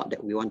about it, not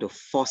that we want to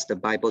force the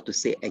Bible to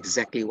say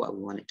exactly what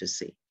we want it to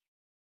say.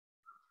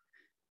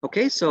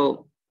 Okay,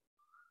 so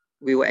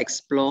we will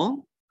explore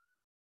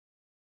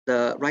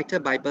the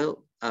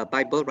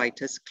Bible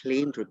writers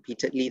claimed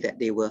repeatedly that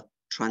they were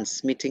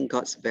transmitting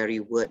God's very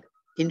word,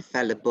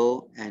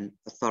 infallible and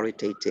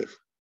authoritative.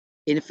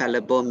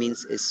 Infallible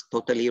means it's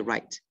totally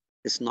right,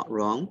 it's not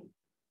wrong.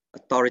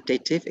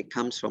 Authoritative, it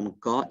comes from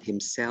God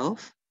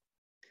himself.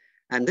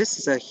 And this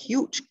is a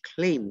huge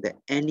claim that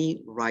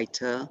any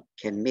writer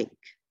can make.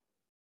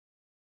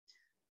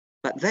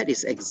 But that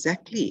is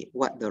exactly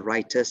what the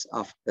writers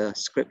of the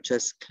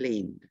scriptures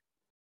claimed.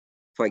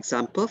 For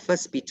example,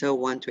 1 Peter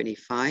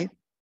 1:25,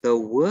 the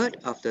word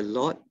of the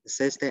Lord,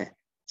 says there,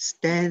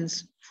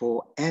 stands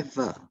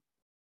forever.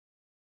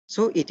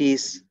 So it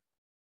is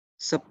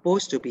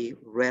supposed to be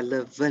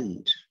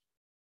relevant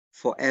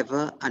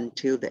forever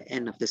until the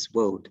end of this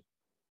world.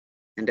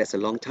 And that's a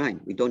long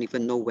time. We don't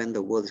even know when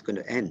the world is going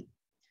to end.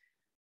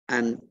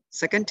 And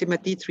 2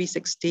 Timothy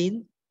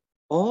 3:16,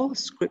 all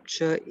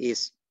scripture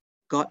is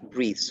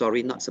God-breathed.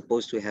 Sorry, not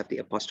supposed to have the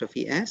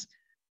apostrophe S.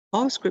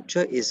 All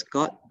scripture is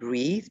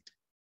God-breathed.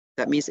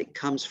 That means it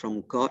comes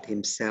from God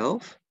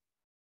himself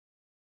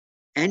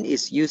and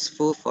is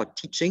useful for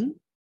teaching,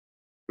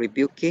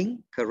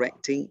 rebuking,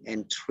 correcting,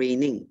 and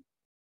training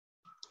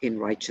in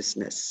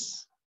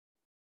righteousness.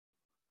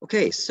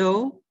 Okay,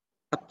 so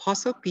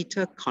Apostle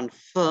Peter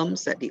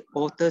confirms that the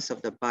authors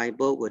of the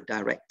Bible were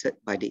directed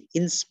by the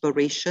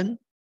inspiration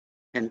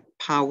and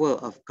power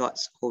of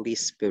God's Holy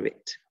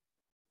Spirit.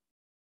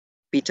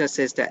 Peter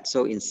says that.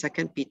 So in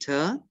 2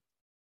 Peter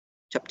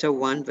chapter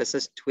 1,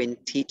 verses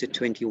 20 to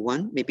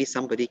 21, maybe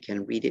somebody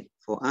can read it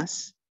for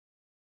us.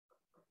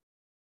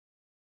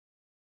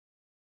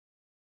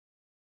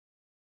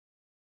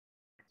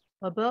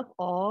 Above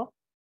all,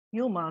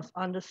 you must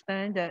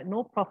understand that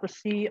no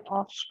prophecy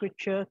of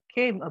Scripture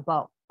came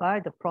about by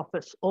the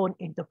prophet's own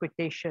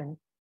interpretation.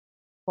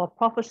 For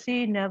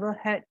prophecy never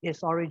had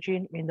its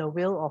origin in the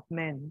will of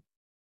man,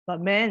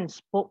 but man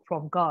spoke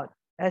from God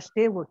as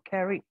they were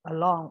carried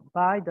along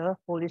by the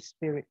Holy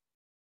Spirit.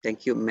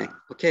 Thank you, Mac.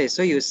 Okay,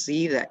 so you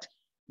see that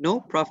no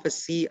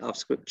prophecy of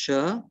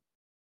Scripture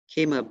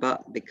came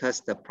about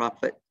because the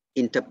prophet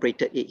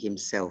interpreted it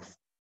himself.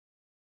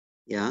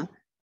 Yeah,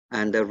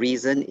 and the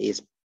reason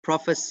is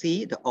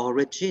prophecy, the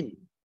origin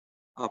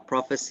of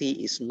prophecy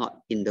is not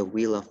in the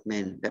will of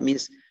man. That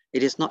means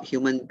it is not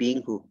human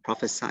being who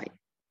prophesy,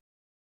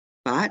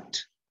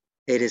 but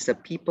it is the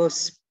people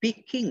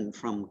speaking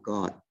from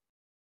God.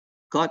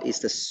 God is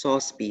the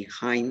source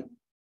behind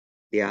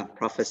their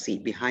prophecy,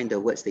 behind the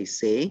words they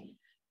say,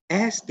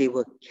 as they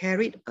were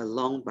carried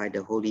along by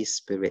the Holy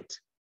Spirit.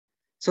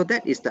 So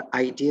that is the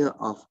idea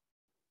of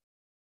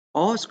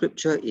all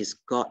scripture is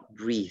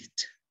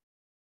God-breathed.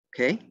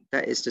 Okay,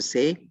 that is to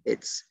say,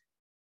 it's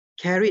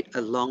carried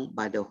along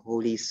by the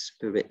Holy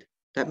Spirit.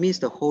 That means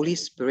the Holy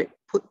Spirit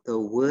put the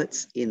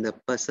words in the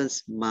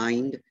person's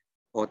mind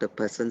or the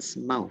person's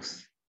mouth.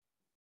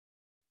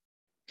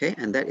 Okay,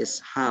 and that is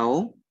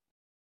how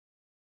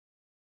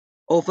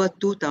over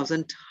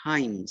 2,000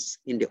 times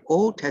in the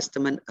Old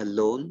Testament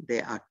alone,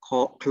 there are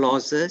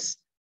clauses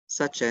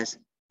such as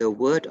the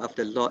word of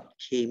the Lord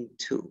came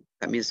to.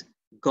 That means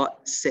God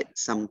said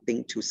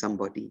something to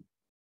somebody,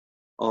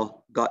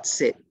 or God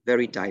said,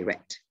 very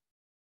direct.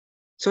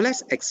 So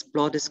let's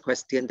explore this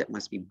question that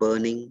must be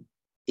burning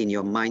in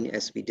your mind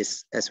as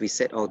we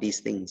said all these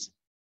things.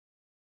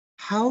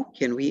 How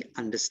can we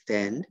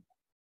understand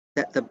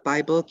that the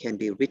Bible can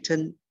be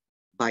written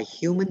by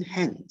human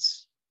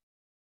hands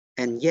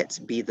and yet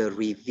be the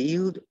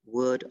revealed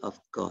word of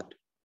God?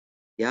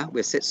 Yeah,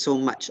 we've said so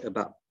much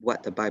about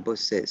what the Bible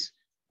says.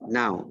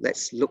 Now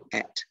let's look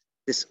at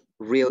this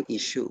real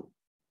issue.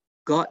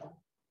 God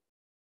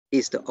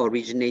is the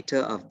originator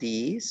of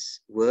these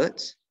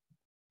words,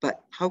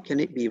 but how can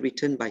it be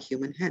written by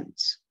human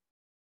hands?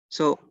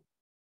 So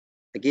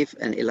I give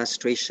an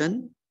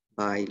illustration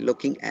by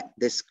looking at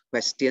this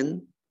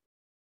question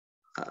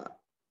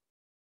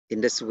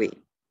in this way.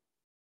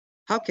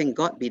 How can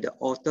God be the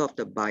author of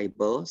the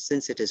Bible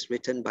since it is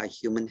written by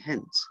human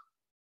hands?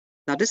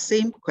 Now, the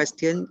same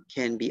question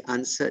can be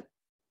answered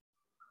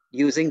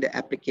using the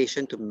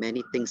application to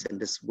many things in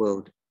this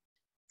world.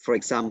 For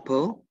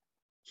example,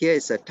 here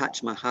is a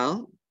Taj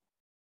Mahal,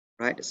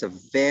 right? It's a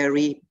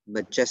very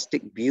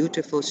majestic,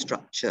 beautiful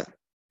structure.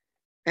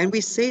 And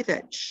we say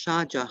that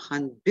Shah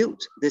Jahan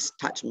built this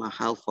Taj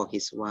Mahal for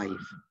his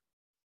wife.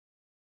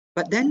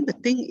 But then the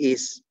thing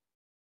is,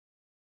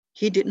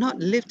 He did not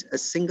lift a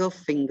single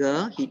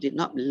finger. He did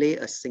not lay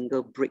a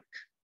single brick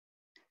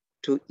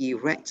to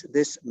erect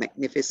this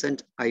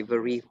magnificent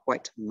ivory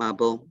white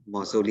marble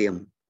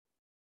mausoleum.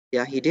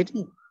 Yeah, he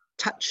didn't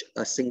touch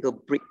a single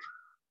brick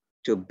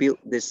to build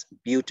this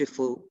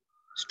beautiful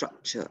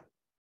structure.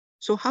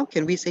 So how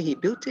can we say he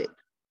built it?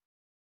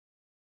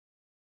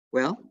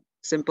 Well,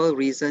 simple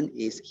reason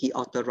is he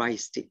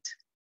authorized it,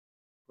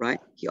 right?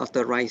 He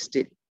authorized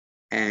it,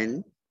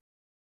 and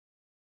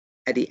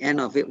at the end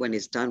of it, when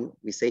it's done,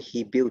 we say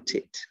he built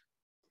it.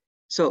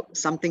 So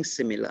something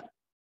similar.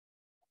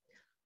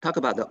 Talk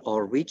about the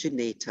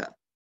originator.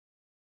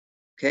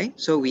 Okay,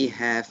 so we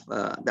have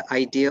the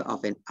idea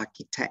of an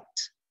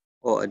architect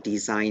or a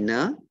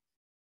designer.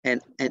 And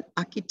an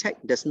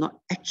architect does not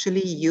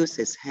actually use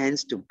his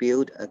hands to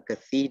build a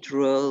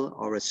cathedral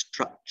or a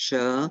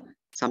structure,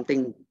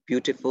 something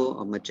beautiful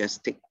or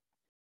majestic,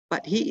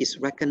 but he is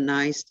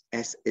recognized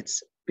as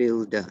its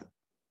builder.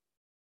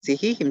 See,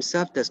 he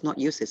himself does not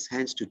use his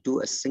hands to do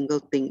a single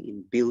thing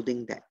in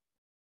building that,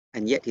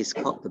 and yet he's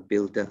called the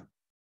builder.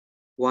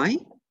 Why?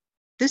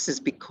 This is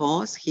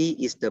because he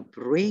is the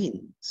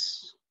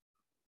brains.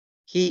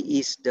 He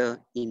is the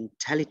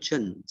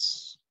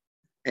intelligence.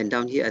 And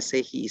down here, I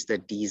say he is the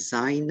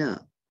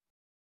designer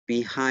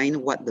behind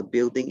what the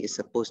building is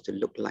supposed to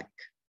look like.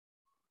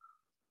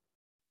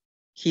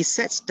 He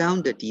sets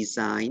down the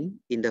design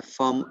in the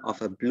form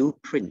of a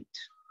blueprint.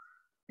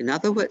 In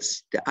other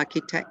words, the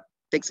architect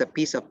takes a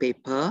piece of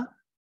paper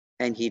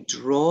and he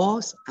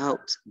draws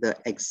out the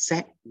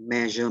exact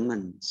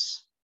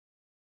measurements.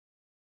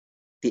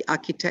 The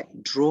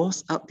architect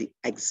draws out the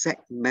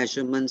exact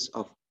measurements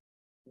of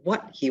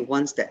what he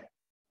wants that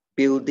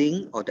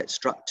building or that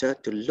structure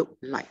to look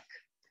like.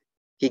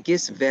 He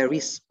gives very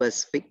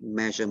specific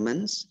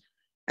measurements,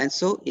 and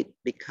so it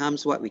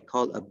becomes what we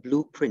call a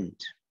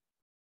blueprint.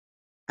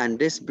 And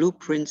this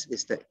blueprint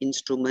is the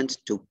instrument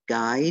to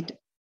guide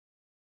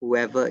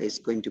whoever is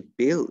going to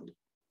build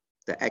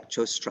the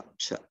actual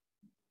structure.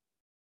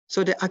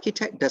 So the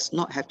architect does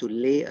not have to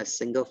lay a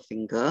single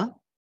finger.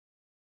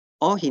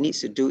 All he needs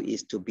to do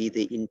is to be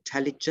the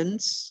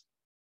intelligence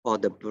or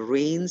the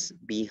brains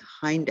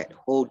behind that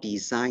whole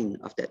design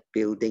of that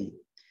building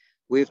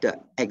with the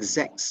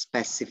exact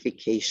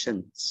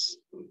specifications.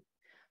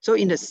 So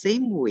in the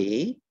same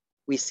way,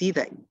 we see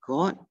that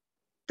God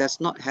does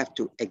not have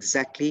to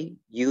exactly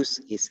use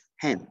his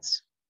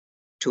hands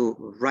to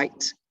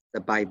write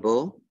the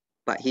Bible,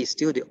 but he's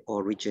still the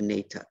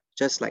originator,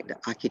 just like the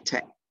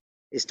architect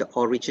is the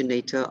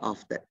originator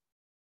of the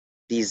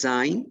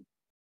design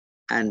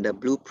and the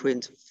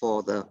blueprint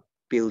for the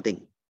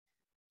building.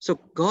 So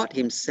God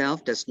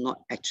himself does not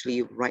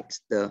actually write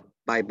the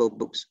Bible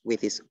books with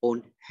his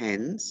own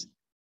hands,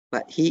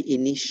 but he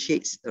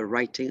initiates the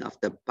writing of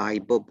the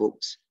Bible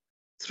books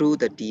through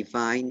the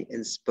divine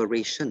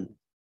inspiration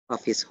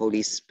of his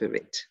Holy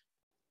Spirit,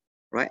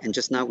 right? And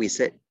just now we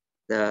said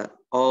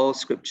all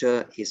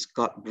scripture is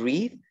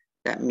God-breathed.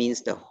 That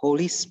means the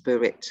Holy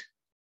Spirit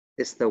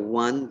is the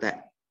one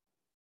that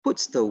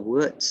puts the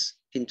words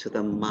into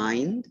the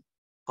mind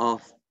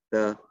of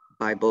the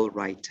Bible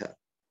writer.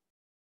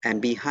 And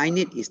behind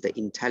it is the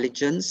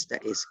intelligence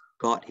that is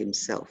God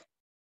himself.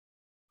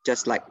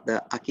 Just like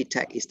the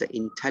architect is the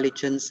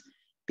intelligence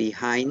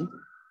behind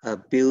a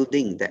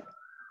building that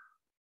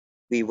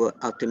we will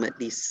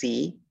ultimately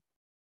see.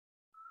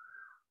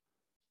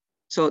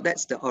 So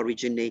that's the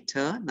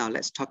originator. Now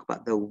let's talk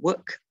about the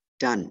work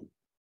done.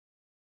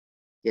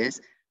 Yes,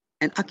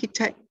 an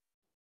architect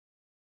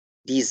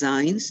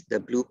designs the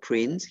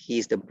blueprints. He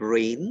is the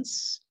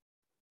brains,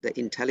 the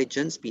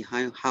intelligence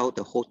behind how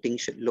the whole thing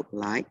should look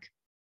like.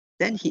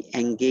 Then he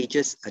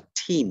engages a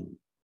team,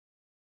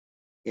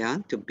 yeah,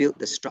 to build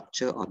the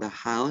structure of the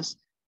house.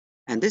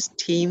 And this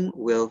team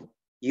will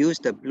use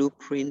the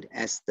blueprint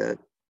as the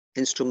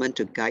instrument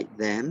to guide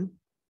them.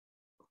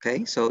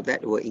 Okay, so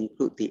that will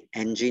include the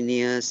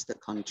engineers, the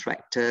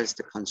contractors,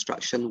 the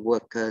construction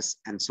workers,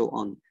 and so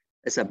on.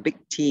 It's a big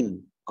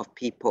team of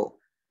people,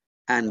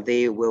 and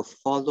they will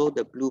follow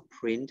the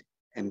blueprint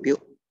and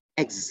build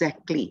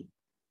exactly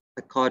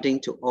according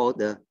to all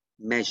the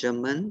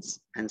measurements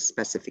and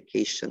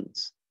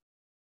specifications.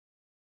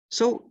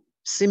 So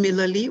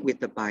similarly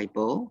with the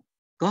Bible,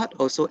 God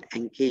also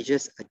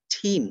engages a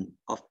team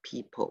of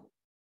people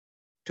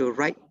to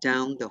write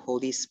down the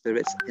Holy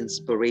Spirit's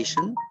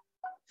inspiration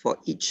for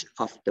each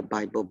of the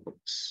Bible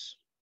books.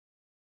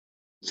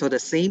 So the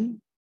same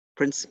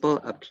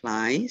principle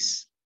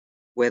applies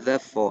whether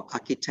for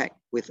architect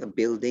with a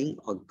building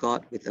or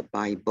God with a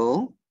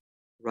Bible,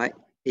 right?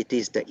 It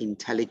is the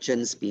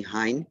intelligence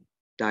behind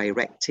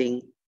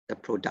directing the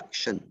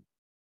production.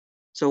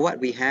 So what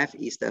we have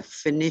is the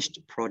finished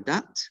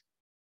product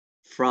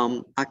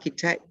from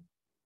architect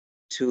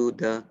to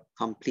the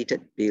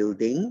completed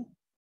building.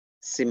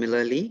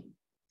 Similarly,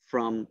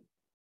 from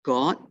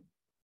God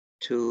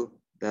to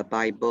the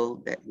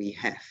Bible that we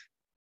have.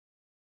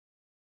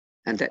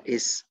 And that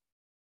is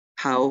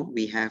how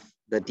we have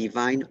the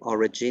divine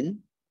origin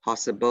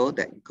possible,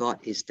 that God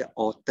is the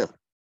author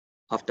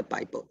of the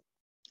Bible.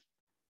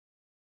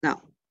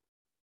 Now,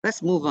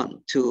 Let's move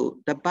on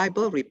to the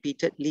Bible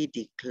repeatedly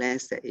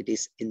declares that it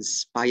is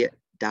inspired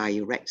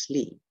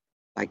directly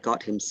by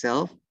God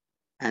himself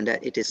and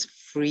that it is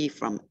free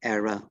from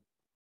error.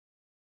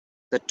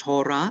 The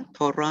Torah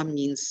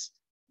means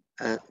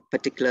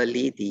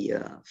particularly the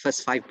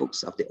first 5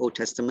 books of the Old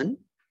Testament,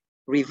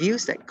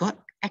 reveals that God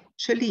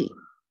actually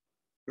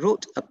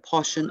wrote a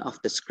portion of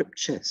the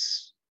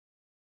scriptures.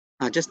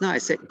 Just now I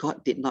said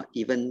God did not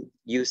even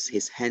use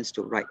his hands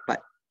to write,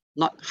 but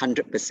not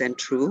 100%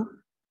 true,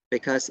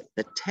 because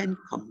the 10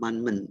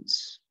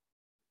 Commandments,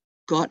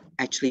 God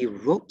actually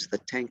wrote the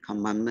 10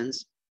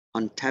 Commandments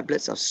on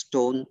tablets of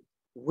stone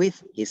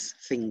with his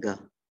finger.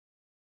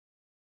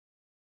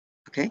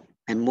 Okay,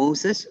 and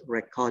Moses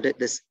recorded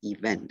this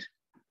event.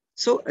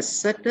 So a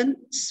certain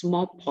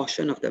small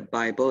portion of the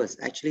Bible is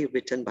actually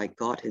written by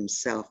God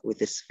himself with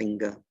his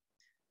finger,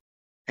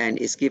 and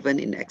is given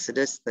in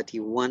Exodus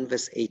 31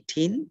 verse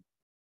 18,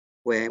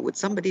 where would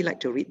somebody like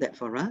to read that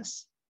for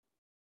us?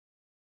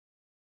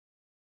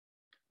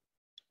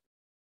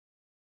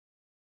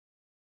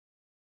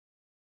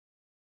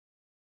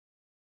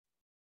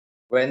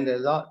 When the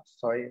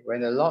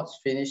Lord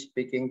finished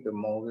speaking to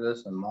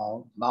Moses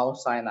on Mount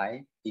Sinai,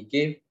 he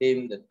gave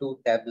him the 2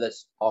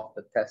 tablets of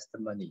the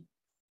testimony,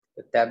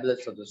 the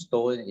tablets of the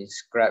stone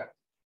inscribed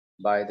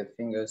by the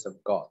fingers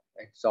of God.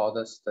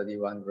 Exodus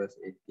 31 verse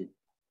 18.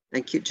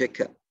 Thank you,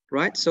 Jacob.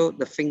 Right, so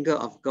the finger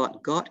of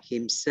God, God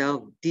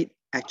himself did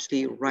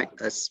actually write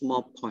a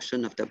small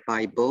portion of the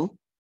Bible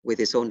with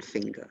his own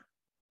finger.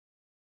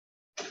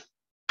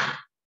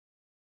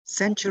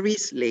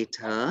 Centuries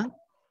later,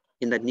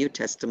 in the New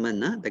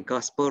Testament, the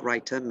gospel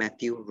writer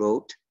Matthew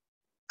wrote,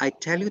 I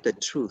tell you the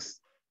truth,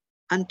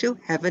 until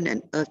heaven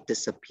and earth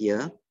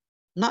disappear,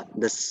 not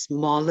the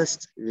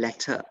smallest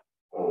letter,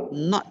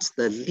 not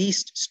the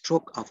least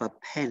stroke of a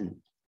pen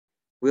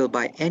will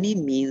by any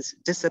means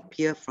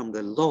disappear from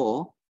the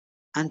law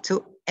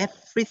until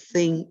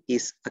everything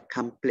is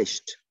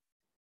accomplished.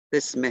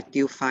 This is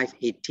Matthew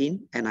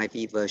 5:18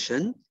 NIV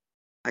version.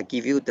 I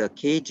give you the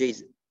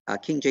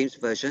King James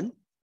version.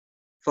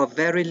 For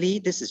verily,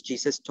 this is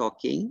Jesus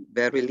talking,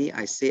 verily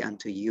I say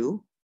unto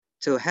you,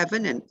 till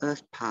heaven and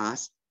earth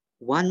pass,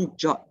 one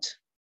jot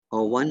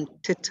or one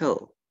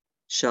tittle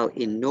shall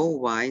in no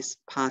wise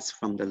pass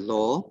from the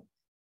law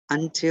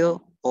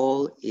until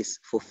all is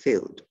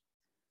fulfilled.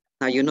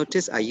 Now you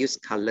notice I use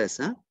colors.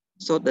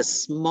 So the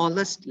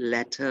smallest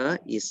letter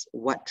is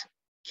what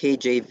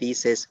KJV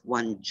says,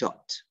 one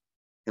jot.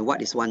 And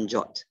what is one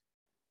jot?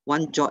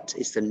 One jot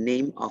is the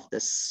name of the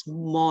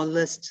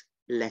smallest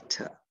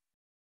letter.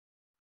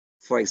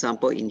 For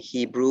example, in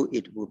Hebrew,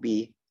 it will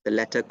be the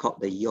letter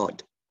called the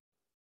yod.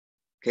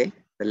 Okay,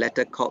 the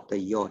letter called the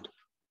yod.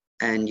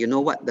 And you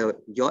know what the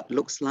yod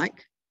looks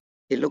like?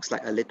 It looks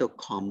like a little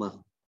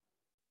comma.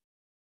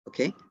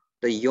 Okay,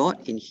 the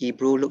yod in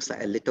Hebrew looks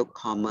like a little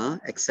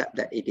comma, except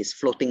that it is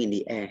floating in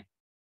the air,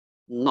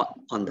 not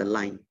on the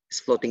line.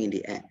 It's floating in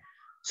the air.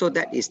 So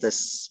that is the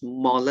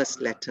smallest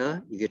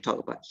letter if you talk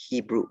about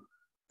Hebrew,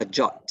 a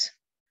jot.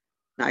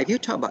 Now, if you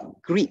talk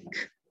about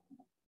Greek,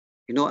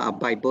 you know, our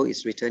Bible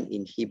is written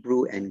in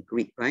Hebrew and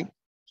Greek, right?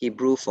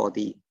 Hebrew for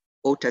the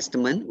Old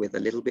Testament with a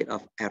little bit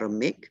of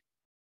Aramaic,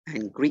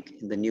 and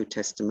Greek in the New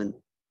Testament.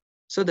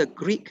 So the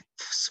Greek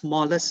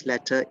smallest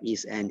letter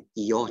is an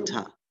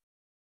iota.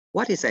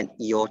 What is an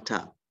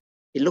iota?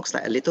 It looks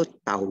like a little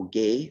tauge.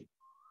 You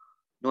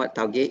know what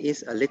tauge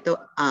is? A little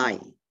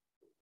eye.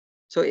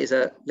 So it's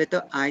a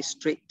little eye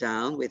straight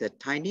down with a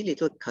tiny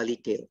little curly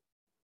tail.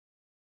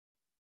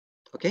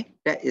 Okay,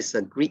 that is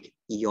a Greek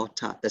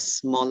iota, the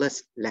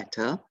smallest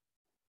letter.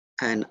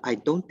 And I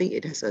don't think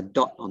it has a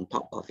dot on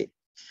top of it.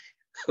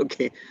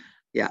 Okay,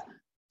 yeah.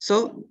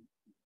 So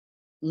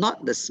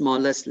not the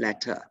smallest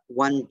letter,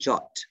 one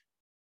jot,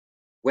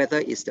 whether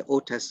it's the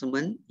Old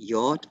Testament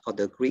yod or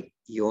the Greek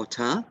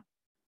iota,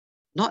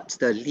 not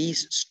the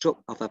least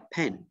stroke of a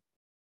pen.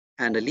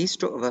 And the least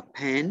stroke of a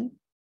pen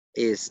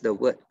is the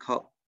word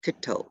called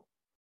tittle.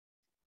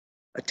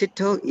 A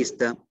tittle is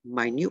the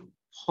minute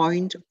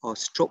point or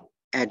stroke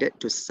added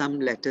to some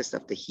letters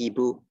of the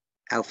Hebrew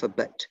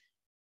alphabet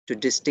to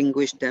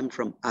distinguish them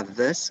from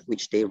others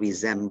which they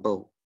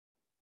resemble.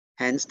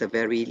 Hence the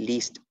very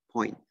least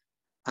point.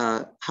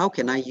 How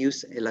can I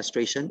use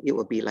illustration? It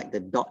will be like the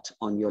dot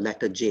on your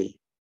letter J.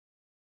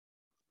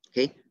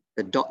 Okay,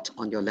 the dot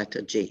on your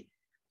letter J.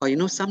 Or you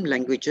know, some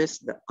languages,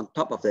 on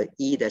top of the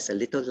E, there's a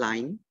little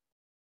line.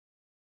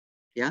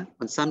 Yeah,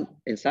 in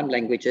some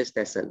languages,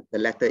 there's the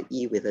letter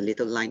E with a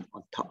little line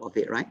on top of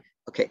it, right?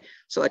 Okay,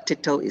 so a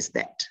tittle is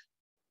that.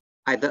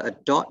 Either a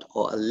dot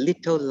or a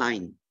little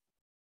line.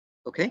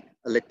 Okay,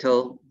 a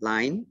little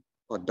line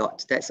or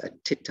dot, that's a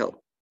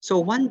tittle. So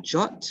one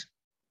jot,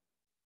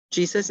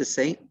 Jesus is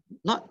saying,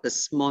 not the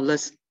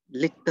smallest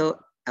little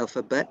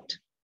alphabet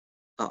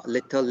or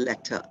little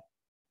letter,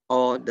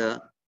 or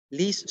the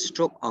least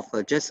stroke of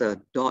just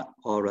a dot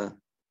or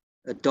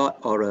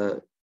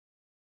a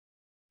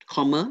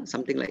comma,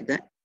 something like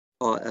that,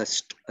 or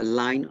a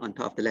line on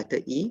top of the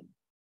letter E.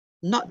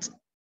 Not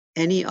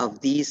any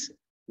of these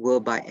will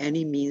by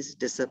any means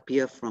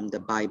disappear from the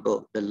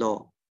Bible, the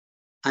law,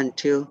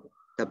 until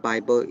the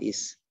Bible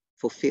is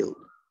fulfilled.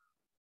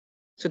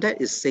 So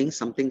that is saying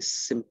something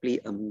simply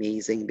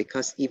amazing,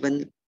 because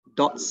even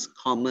dots,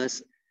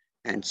 commas,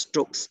 and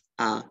strokes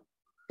are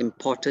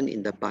important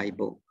in the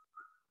Bible.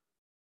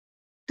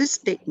 This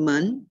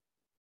statement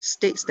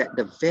states that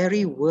the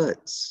very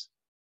words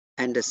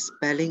and the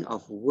spelling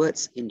of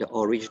words in the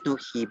original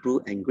Hebrew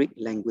and Greek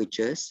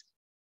languages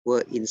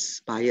were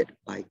inspired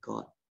by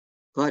God.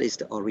 God is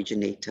the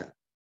originator.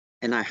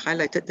 And I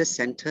highlighted this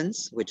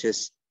sentence, which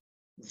is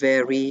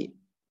very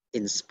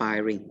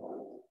inspiring.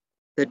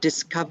 The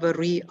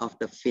discovery of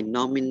the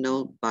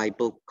phenomenal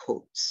Bible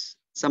codes.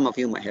 Some of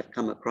you might have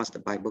come across the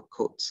Bible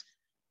codes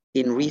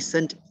in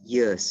recent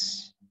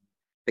years,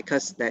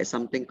 because there is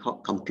something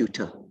called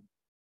computer.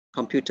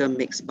 Computer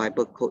makes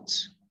Bible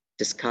codes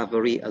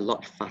discovery a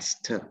lot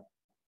faster,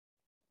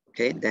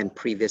 okay, than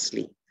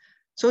previously.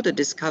 So the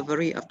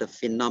discovery of the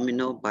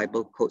phenomenal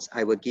Bible codes,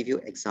 I will give you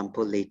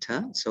example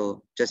later.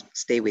 So just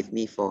stay with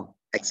me for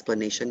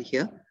explanation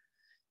here.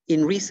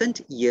 In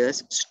recent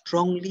years,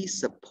 strongly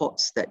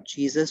supports that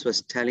Jesus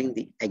was telling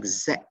the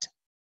exact,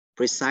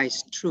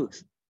 precise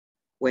truth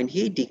when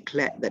he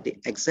declared that the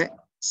exact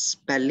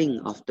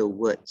spelling of the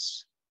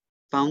words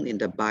found in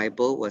the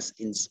Bible was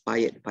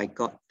inspired by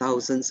God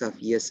thousands of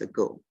years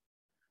ago.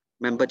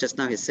 Remember just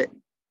now he said,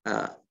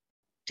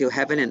 till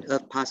heaven and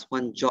earth pass,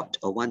 one jot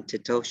or one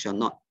tittle shall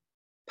not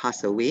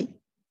pass away.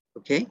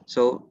 Okay,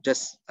 so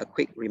just a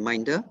quick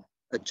reminder,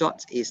 a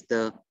jot is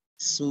the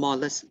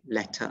smallest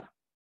letter,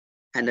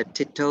 and a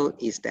tittle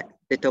is that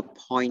little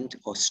point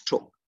or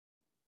stroke,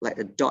 like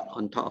a dot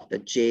on top of the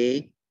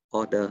J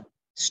or the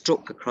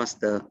stroke across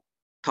the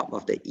top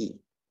of the E.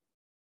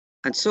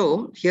 And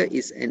so here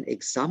is an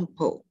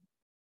example,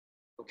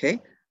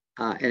 okay?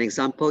 An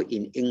example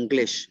in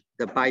English.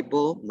 The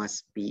Bible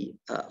must be,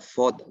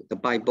 for the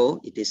Bible,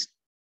 it is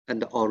in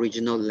the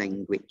original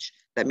language.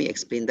 Let me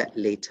explain that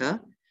later.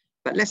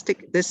 But let's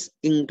take this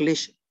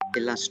English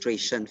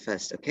illustration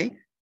first, okay?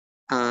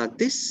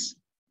 This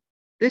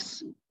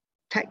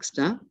text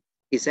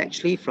is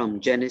actually from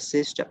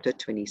Genesis chapter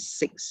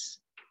 26,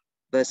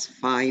 verse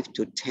 5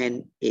 to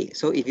 10a.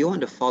 So if you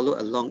want to follow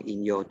along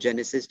in your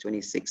Genesis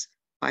 26,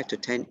 5 to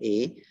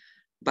 10a,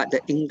 but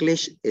the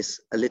English is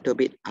a little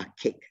bit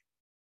archaic.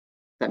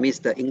 That means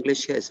the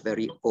English here is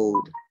very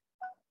old,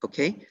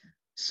 okay?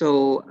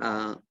 So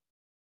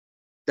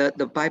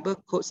the Bible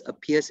codes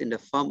appears in the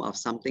form of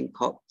something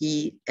called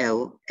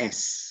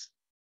ELS.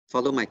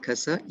 Follow my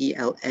cursor.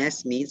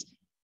 ELS means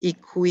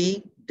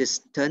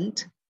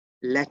equidistant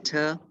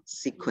letter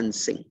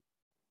sequencing.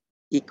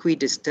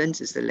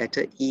 Equidistant is the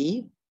letter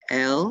E,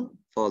 L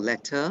for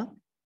letter,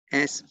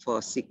 S for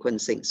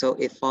sequencing. So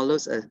it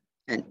follows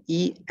an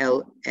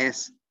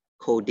ELS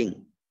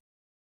coding.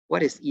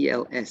 What is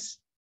ELS?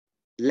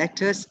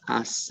 Letters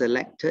are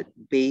selected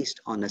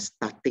based on a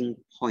starting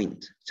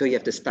point. So you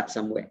have to start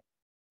somewhere.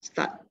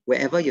 Start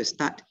wherever you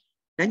start,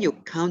 then you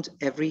count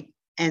every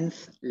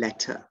nth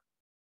letter.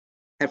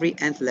 Every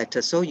nth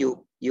letter. So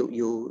you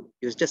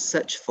just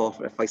search for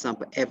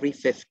example, every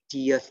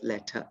 50th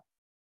letter.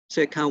 So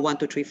you count 1,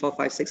 2, 3, 4,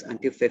 5, 6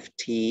 until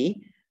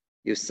 50.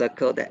 You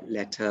circle that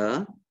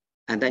letter,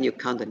 and then you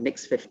count the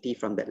next 50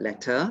 from that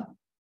letter,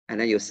 and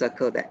then you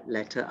circle that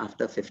letter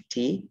after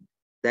 50.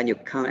 Then you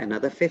count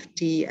another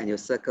 50 and you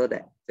circle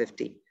that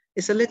 50.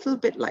 It's a little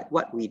bit like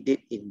what we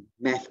did in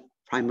math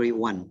primary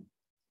 1.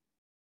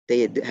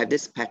 They have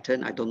this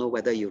pattern. I don't know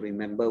whether you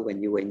remember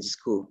when you were in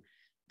school.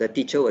 The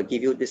teacher will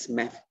give you this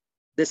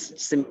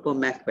simple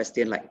math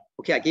question like,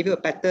 okay, I give you a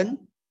pattern,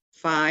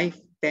 5,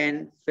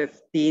 10,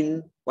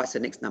 15, what's the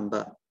next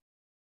number?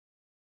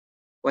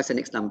 What's the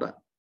next number?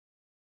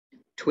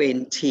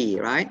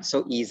 20, right?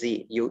 So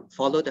easy, you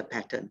follow the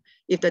pattern.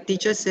 If the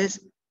teacher says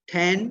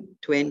 10,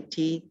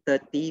 20,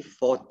 30,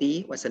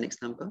 40, what's the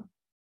next number?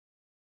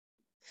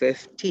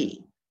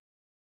 50.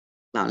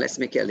 Now let's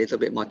make it a little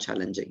bit more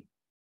challenging.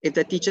 If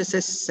the teacher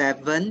says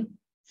 7,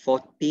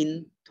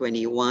 14,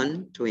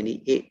 21,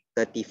 28,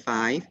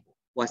 35,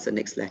 what's the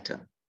next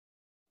letter?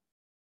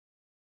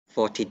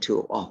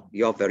 42. Oh,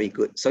 you're very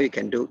good. So you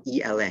can do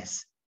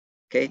ELS,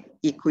 okay?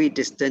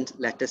 Equidistant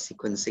letter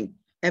sequencing.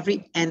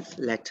 Every nth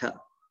letter,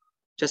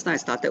 just now I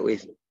started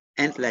with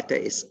nth letter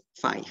is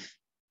 5.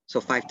 So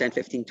 5, 10,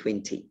 15,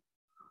 20.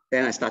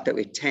 Then I started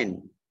with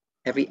 10.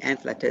 Every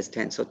nth letter is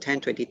 10. So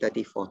 10, 20,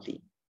 30,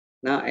 40.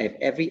 Now I have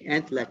every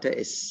nth letter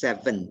is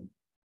 7,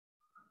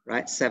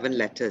 right? 7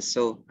 letters.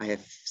 So I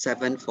have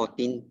 7,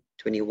 14,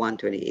 21,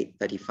 28,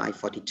 35,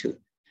 42.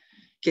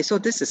 Okay, so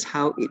this is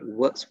how it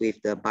works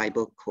with the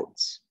Bible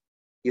codes.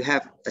 You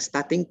have a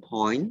starting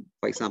point,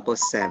 for example,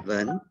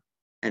 7,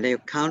 and then you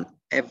count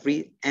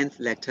every nth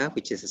letter,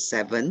 which is a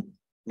 7,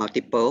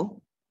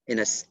 multiple in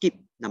a skip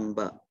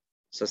number.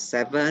 So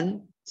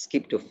 7,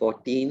 skip to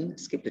 14,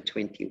 skip to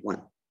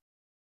 21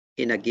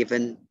 in a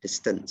given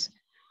distance.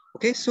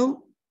 Okay,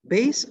 so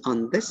based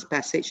on this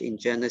passage in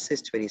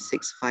Genesis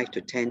 26, 5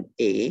 to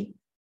 10a,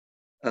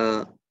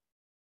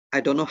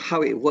 I don't know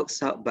how it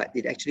works out, but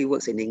it actually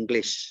works in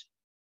English.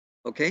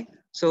 Okay,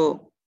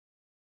 So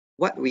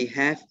what we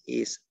have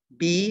is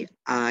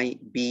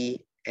Bible.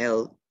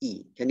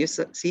 Can you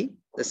see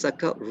the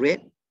circle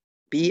red?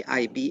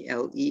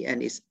 Bible,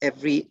 and it's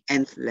every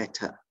nth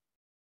letter.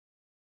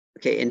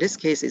 Okay, in this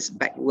case, it's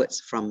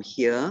backwards from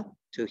here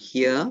to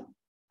here,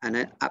 and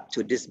then up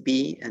to this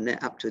B, and then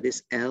up to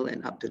this L,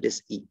 and up to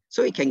this E.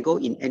 So it can go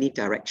in any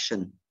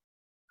direction,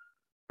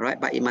 right?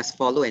 But it must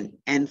follow an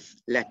nth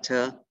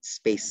letter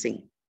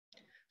spacing.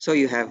 So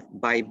you have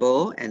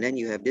Bible, and then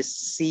you have this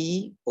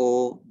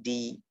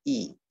C-O-D-E,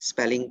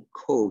 spelling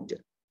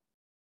code.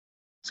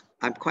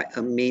 I'm quite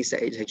amazed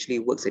that it actually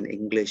works in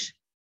English,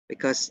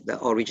 because the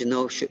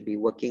original should be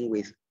working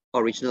with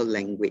original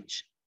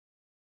language.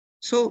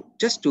 So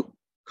just to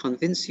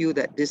convince you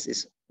that this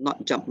is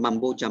not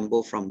mumbo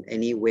jumbo from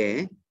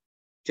anywhere,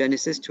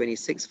 Genesis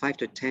 26, 5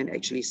 to 10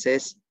 actually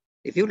says,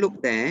 if you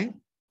look there,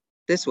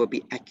 this will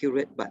be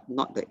accurate, but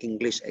not the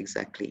English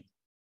exactly.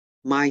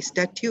 My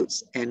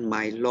statutes and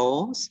my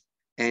laws,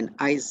 and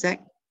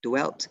Isaac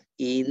dwelt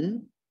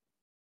in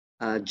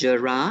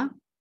Gerar,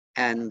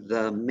 and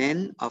the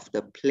men of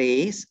the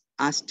place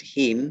asked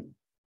him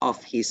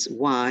of his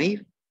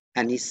wife,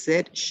 and he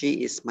said,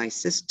 she is my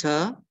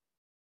sister,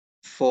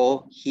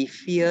 for he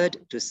feared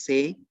to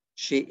say,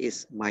 she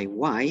is my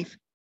wife,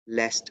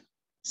 lest,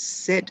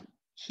 said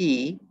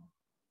he,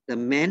 the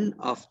men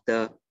of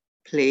the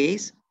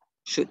place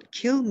should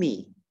kill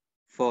me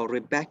for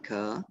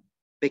Rebekah,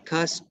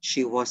 because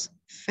she was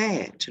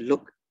fair to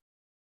look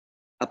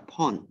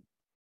upon.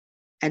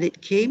 And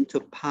it came to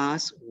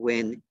pass,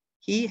 when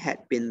he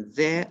had been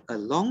there a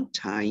long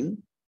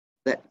time,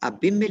 that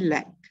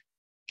Abimelech,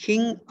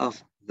 king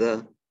of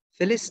the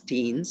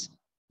Philistines,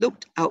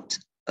 looked out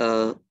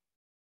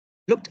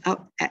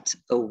at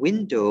a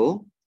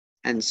window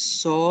and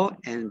saw,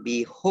 and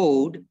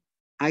behold,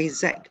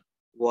 Isaac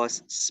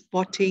was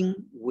sporting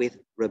with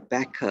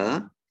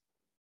Rebekah,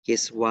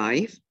 his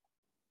wife.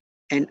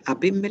 And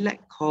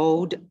Abimelech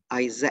called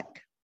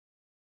Isaac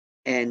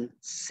and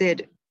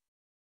said,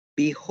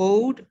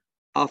 behold,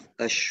 of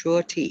a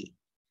surety,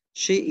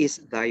 she is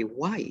thy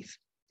wife.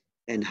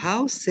 And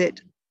how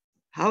saidst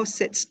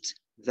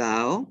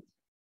thou,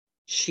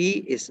 she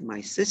is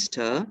my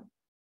sister?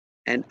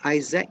 And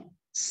Isaac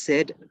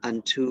said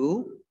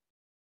unto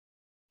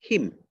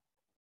him,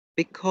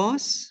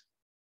 because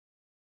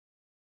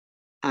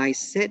I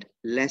said,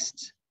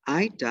 lest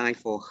I die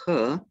for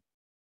her.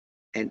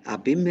 And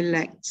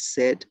Abimelech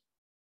said,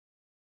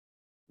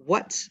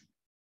 what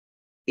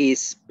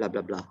is blah,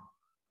 blah, blah.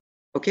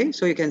 Okay,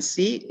 so you can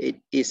see it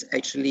is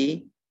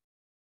actually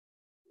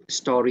a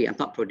story. I'm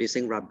not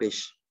producing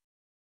rubbish.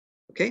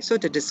 Okay, so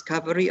the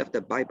discovery of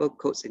the Bible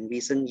codes in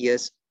recent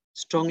years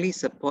strongly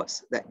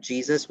supports that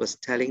Jesus was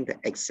telling the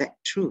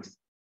exact truth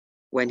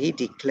when he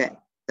declared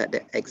that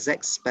the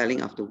exact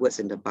spelling of the words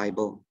in the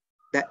Bible,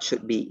 that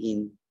should be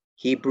in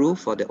Hebrew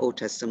for the Old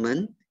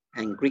Testament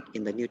and Greek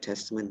in the New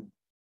Testament,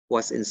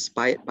 was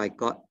inspired by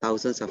God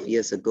thousands of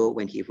years ago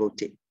when he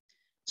wrote it.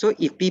 So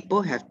if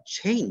people have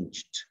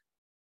changed,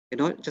 you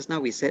know, just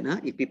now we said,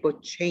 if people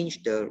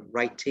change the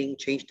writing,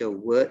 change the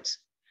words,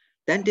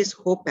 then this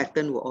whole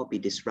pattern will all be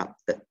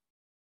disrupted.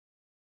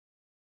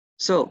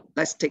 So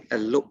let's take a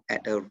look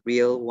at a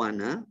real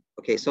one.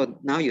 Okay, so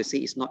now you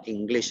see it's not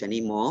English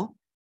anymore.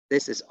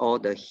 This is all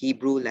the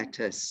Hebrew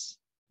letters.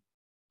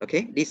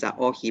 Okay, these are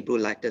all Hebrew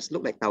letters.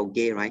 Look like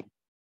Tauge, right?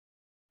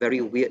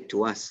 Very weird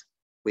to us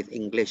with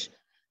English.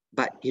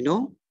 But you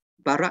know,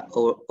 Barack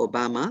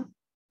Obama,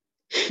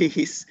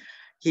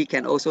 he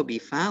can also be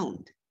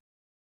found.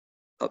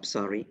 Oh,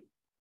 sorry.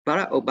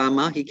 Barack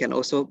Obama, he can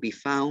also be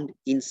found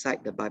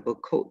inside the Bible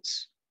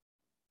codes.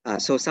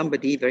 So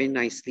somebody very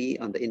nicely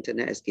on the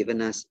internet has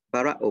given us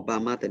Barack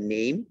Obama, the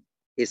name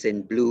is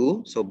in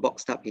blue, so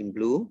boxed up in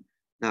blue.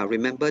 Now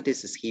remember,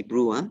 this is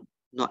Hebrew,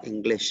 not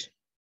English.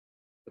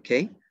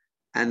 Okay,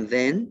 and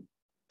then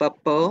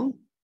purple,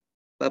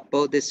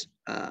 this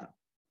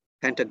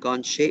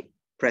pentagon shape,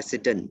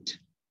 president.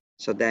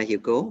 So there you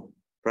go,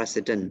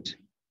 president.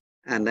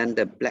 And then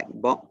the black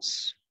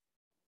box,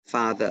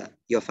 father,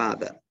 your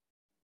father.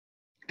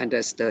 And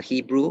there's the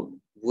Hebrew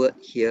word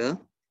here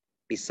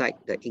beside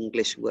the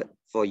English word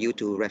for you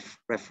to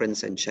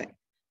reference and check.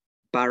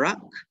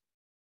 Barak,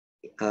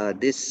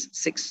 this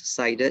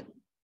six-sided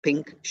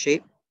pink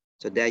shape.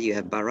 So there you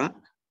have Barak.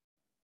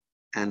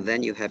 And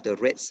then you have the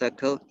red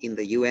circle in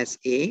the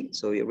USA.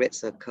 So your red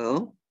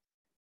circle.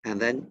 And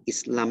then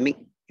Islamic,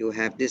 you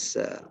have this,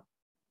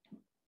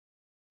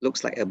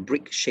 looks like a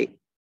brick shape.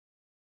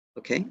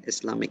 Okay,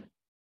 Islamic.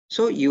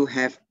 So you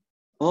have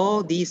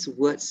all these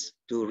words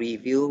to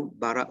reveal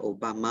Barack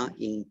Obama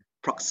in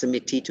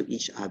proximity to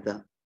each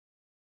other.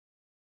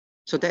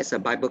 So that's a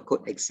Bible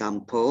code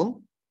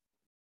example.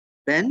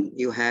 Then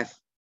you have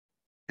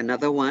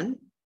another one.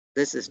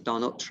 This is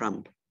Donald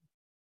Trump.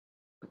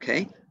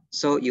 Okay,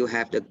 so you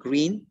have the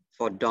green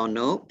for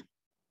Donald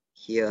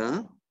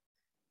here.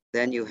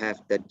 Then you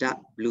have the dark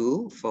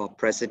blue for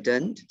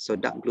president. So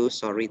dark blue,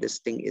 sorry, this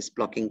thing is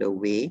blocking the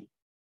way.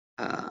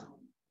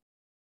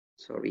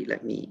 Sorry,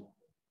 let me.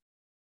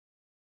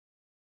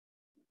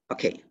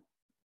 Okay,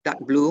 dark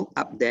blue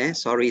up there.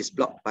 Sorry, it's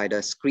blocked by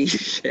the screen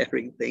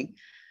sharing thing.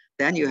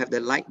 Then you have the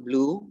light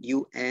blue,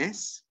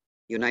 US,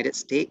 United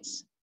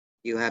States.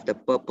 You have the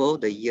purple,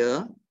 the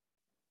year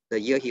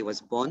he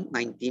was born,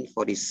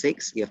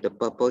 1946. You have the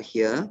purple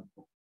here.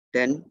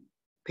 Then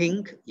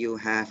pink, you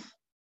have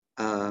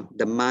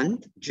the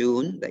month,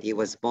 June, that he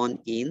was born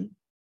in.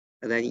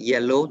 And then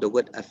yellow, the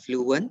word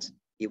affluent,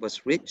 he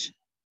was rich.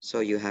 So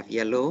you have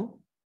yellow.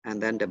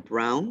 And then the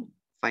brown,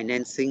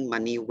 financing,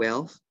 money,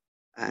 wealth.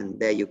 And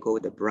there you go,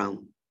 the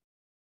brown.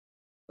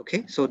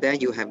 Okay, so there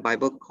you have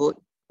Bible code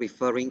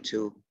referring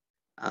to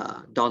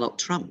Donald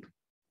Trump.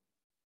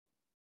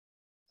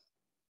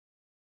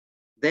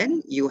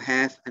 Then you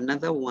have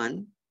another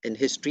one in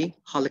history,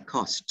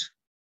 Holocaust.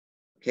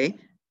 Okay,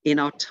 in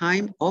our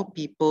time, all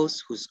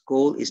peoples whose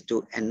goal is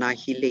to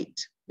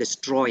annihilate,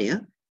 destroy,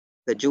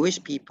 the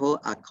Jewish people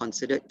are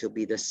considered to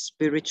be the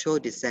spiritual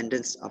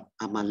descendants of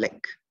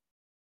Amalek.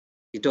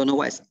 You don't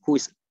know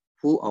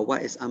who or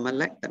what is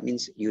Amalek? That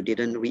means you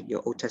didn't read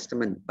your Old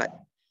Testament.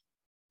 But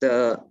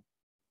the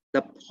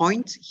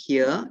point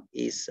here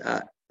is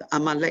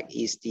Amalek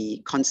is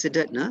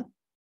considered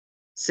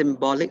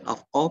symbolic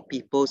of all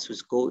peoples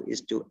whose goal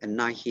is to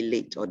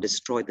annihilate or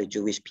destroy the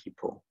Jewish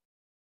people.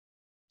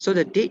 So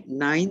the date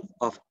 9th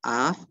of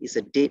Av is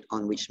a date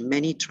on which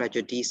many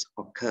tragedies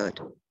occurred.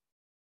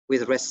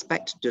 With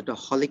respect to the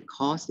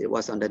Holocaust, it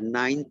was on the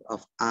 9th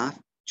of Av,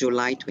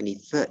 July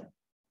 23rd,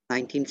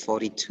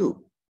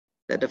 1942,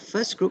 that the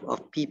first group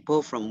of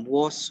people from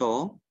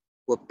Warsaw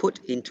were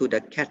put into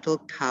the cattle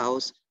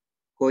cows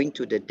going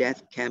to the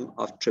death camp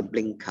of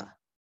Treblinka.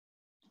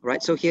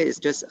 Right, so here is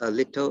just a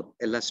little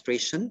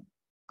illustration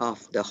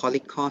of the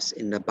Holocaust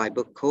in the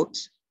Bible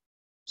codes.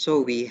 So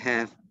we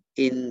have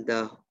in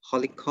the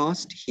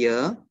Holocaust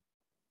here,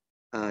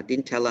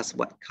 didn't tell us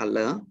what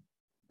color,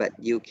 but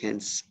you can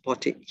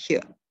spot it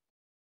here.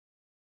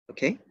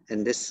 Okay,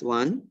 and this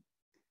one,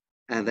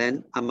 and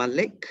then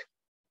Amalek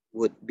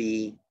would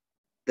be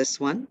this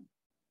one.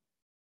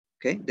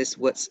 Okay, this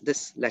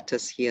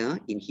letters here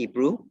in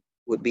Hebrew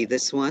would be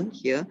this one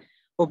here.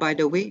 Oh, by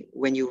the way,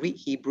 when you read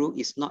Hebrew,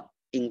 it's not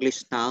English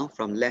style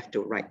from left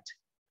to right.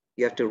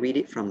 You have to read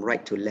it from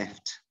right to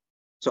left.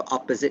 So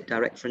opposite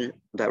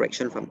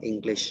direction from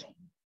English.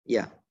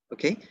 Yeah,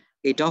 okay.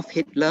 Adolf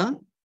Hitler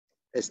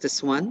is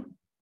this one.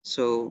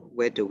 So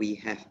where do we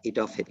have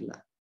Adolf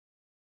Hitler?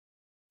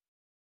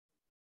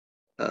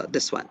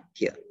 This one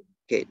here.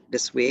 Okay,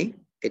 this way,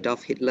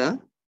 Adolf Hitler.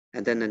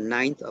 And then the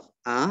 9th of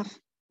Av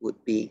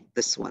would be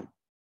this one.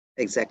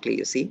 Exactly,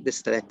 you see,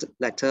 this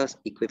letter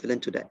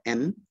equivalent to the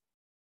M.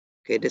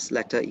 Okay, this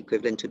letter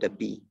equivalent to the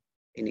B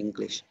in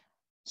English.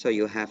 So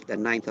you have the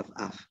 9th of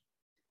Av.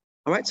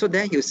 All right, so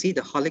there you see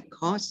the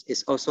Holocaust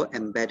is also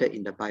embedded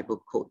in the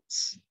Bible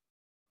codes.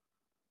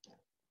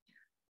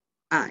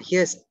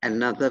 Here's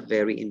another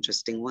very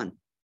interesting one.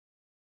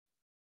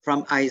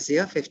 From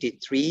Isaiah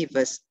 53,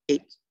 verse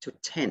 8 to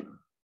 10.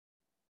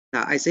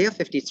 Now, Isaiah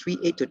 53,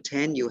 8 to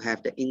 10, you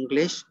have the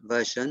English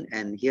version,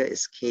 and here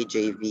is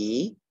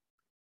KJV,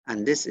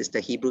 and this is the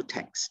Hebrew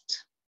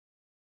text.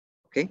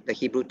 Okay, the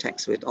Hebrew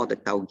text with all the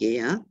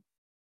tauge.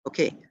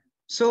 Okay,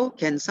 so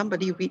can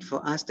somebody read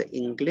for us the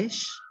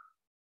English?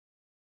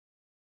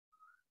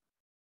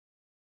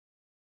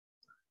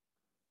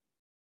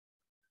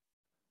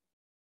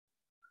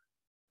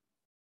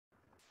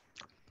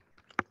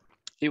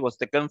 He was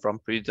taken from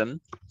prison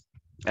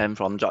and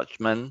from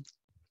judgment,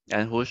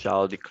 and who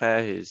shall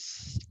declare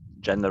his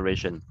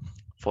generation?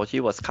 For he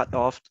was cut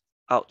off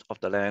out of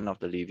the land of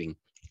the living.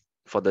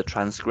 For the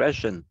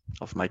transgression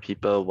of my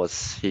people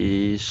was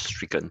he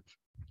stricken.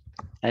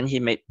 And he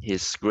made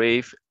his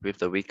grave with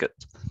the wicked,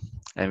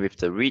 and with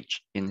the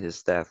rich in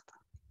his death,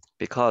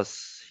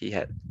 because he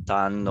had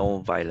done no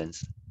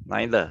violence,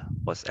 neither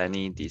was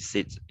any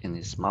deceit in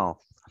his mouth.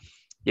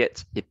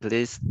 Yet it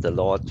pleased the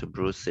Lord to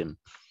bruise him.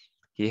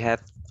 He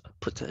hath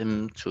put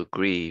him to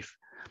grief.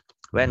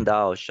 When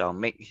thou shalt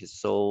make his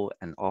soul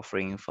an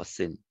offering for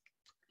sin,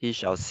 he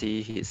shall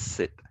see his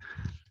seed.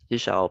 He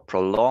shall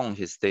prolong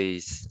his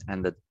days,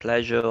 and the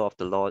pleasure of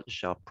the Lord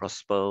shall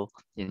prosper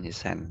in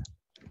his hand.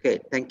 Okay,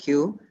 thank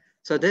you.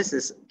 So this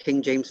is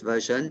King James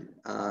Version,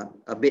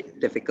 a bit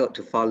difficult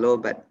to follow,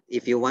 but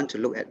if you want to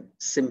look at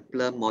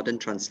simpler modern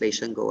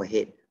translation, go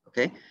ahead,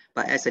 okay?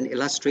 But as an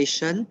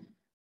illustration,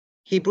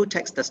 Hebrew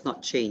text does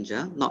not change,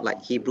 not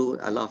like Hebrew,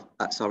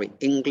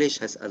 English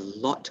has a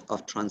lot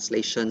of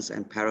translations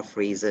and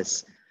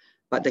paraphrases,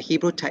 but the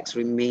Hebrew text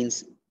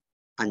remains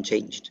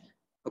unchanged.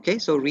 Okay,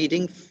 so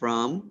reading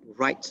from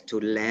right to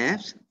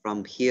left,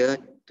 from here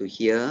to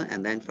here,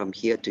 and then from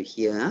here to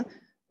here,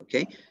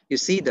 okay, you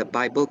see the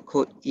Bible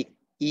code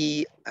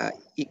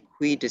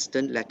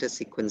equidistant letter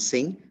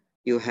sequencing.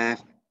 You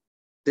have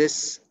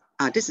this,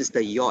 this is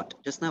the yod.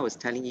 Just now I was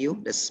telling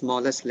you the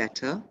smallest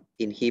letter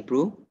in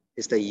Hebrew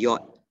is the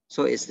yod.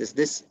 So it's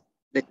this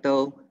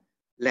little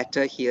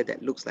letter here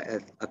that looks like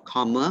a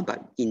comma,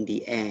 but in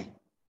the air.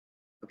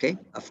 Okay,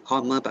 a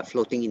comma, but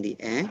floating in the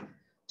air.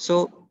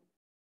 So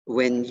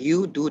when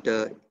you do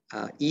the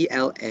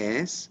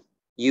ELS,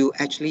 you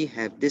actually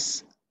have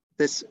this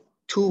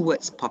two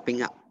words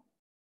popping up,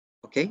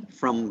 okay,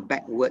 from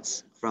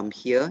backwards from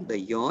here, the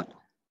yod,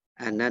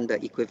 and then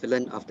the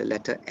equivalent of the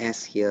letter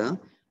S here,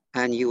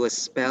 and you will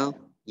spell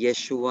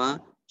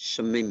Yeshua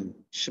Shemim,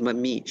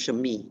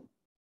 Shemi,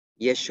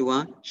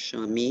 Yeshua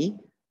Shemi,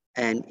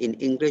 and in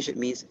English it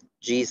means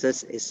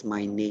Jesus is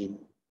my name.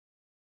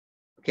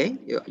 Okay,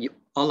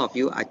 all of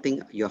you, I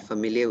think you're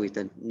familiar with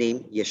the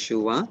name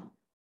Yeshua,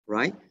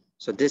 right?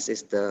 So this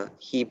is the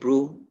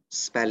Hebrew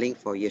spelling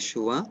for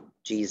Yeshua,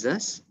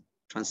 Jesus,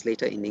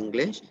 translated in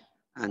English,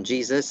 and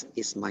Jesus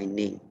is my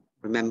name.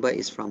 Remember,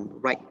 it's from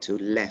right to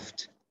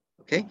left,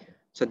 okay?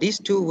 So these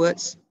two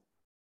words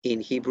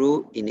in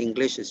Hebrew, in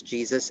English, is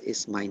Jesus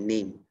is my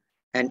name,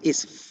 and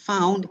is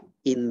found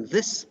in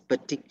this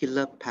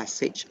particular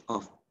passage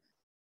of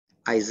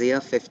Isaiah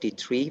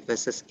 53,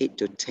 verses 8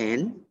 to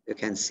 10. You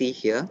can see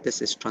here,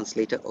 this is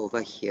translated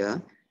over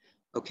here,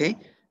 okay?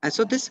 And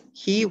so this,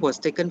 he was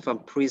taken from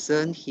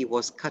prison, he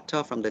was cut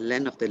off from the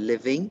land of the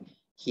living,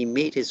 he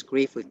made his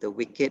grave with the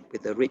wicked,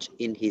 with the rich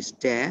in his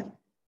death.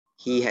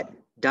 He had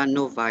done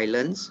no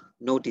violence,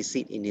 no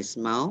deceit in his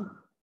mouth.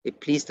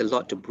 It pleased the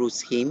Lord to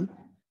bruise him.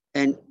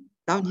 And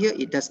down here,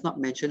 it does not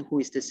mention who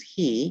is this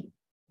he,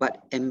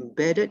 but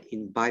embedded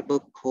in Bible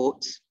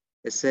quotes,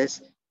 it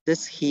says,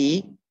 this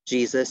he,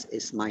 Jesus,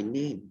 is my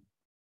name.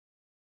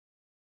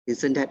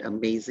 Isn't that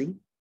amazing?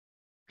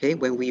 Okay,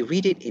 when we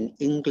read it in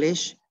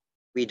English,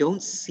 we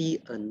don't see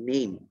a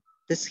name.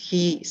 This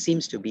he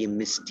seems to be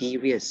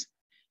mysterious.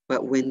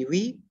 But when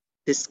we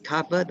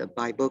discover the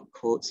Bible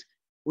quotes,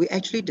 we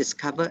actually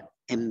discover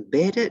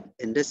embedded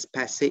in this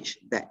passage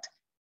that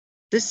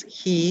this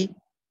he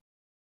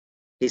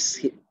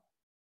is,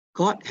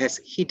 God has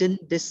hidden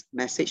this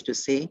message to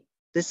say,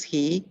 this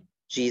he,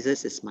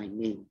 Jesus is my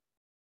name.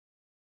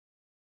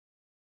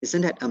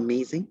 Isn't that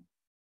amazing?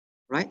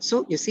 Right?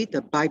 So you see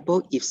the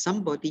Bible, if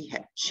somebody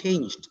had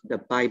changed the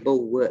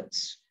Bible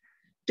words,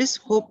 this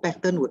whole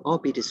pattern would all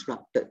be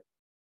disrupted.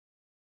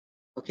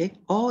 Okay,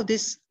 all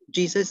this,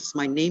 Jesus is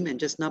my name, and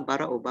just now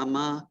Barack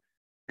Obama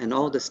and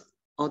all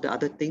the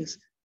other things,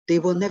 they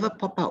will never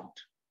pop out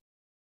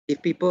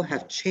if people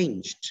have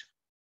changed.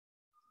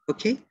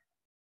 Okay,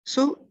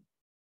 so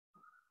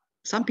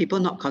some people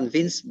not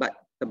convinced, but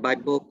the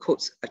Bible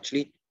quotes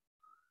actually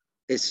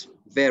is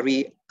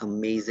very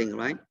amazing,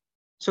 right?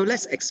 So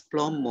let's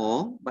explore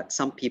more, but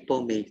some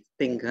people may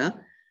think,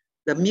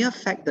 the mere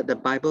fact that the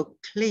Bible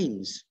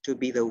claims to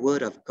be the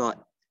word of God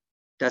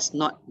does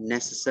not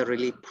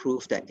necessarily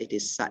prove that it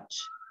is such.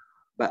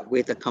 But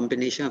with the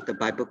combination of the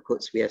Bible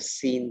quotes, we have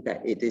seen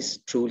that it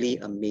is truly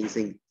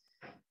amazing.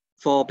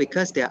 For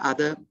because there are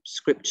other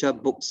scripture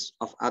books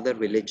of other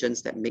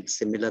religions that make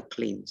similar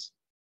claims.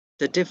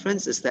 The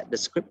difference is that the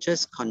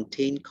scriptures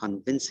contain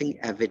convincing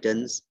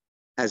evidence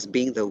as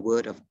being the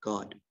word of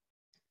God.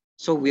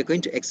 So we're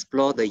going to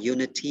explore the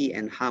unity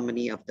and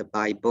harmony of the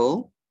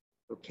Bible,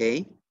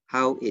 okay,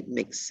 how it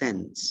makes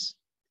sense.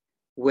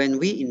 When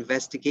we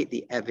investigate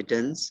the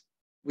evidence,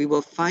 we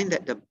will find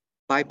that the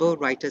Bible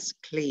writers'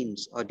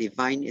 claims or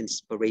divine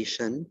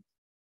inspiration,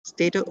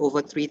 stated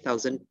over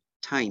 3,000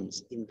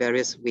 times in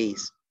various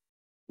ways,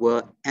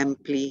 were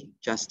amply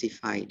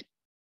justified.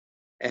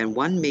 And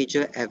one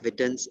major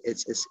evidence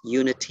is its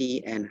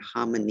unity and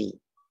harmony.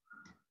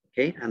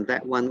 Okay, and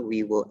that one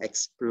we will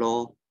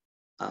explore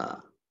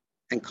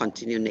and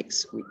continue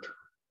next week.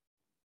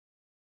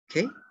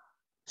 Okay,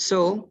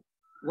 so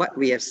what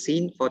we have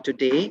seen for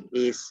today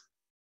is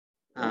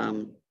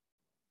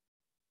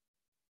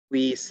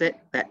we said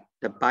that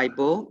the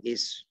Bible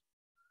is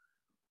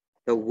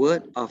the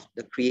word of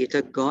the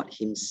Creator God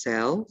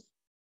himself,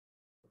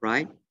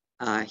 right?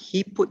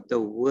 He put the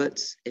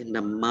words in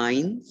the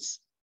minds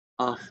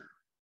of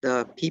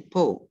the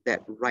people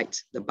that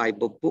write the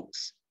Bible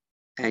books,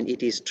 and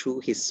it is through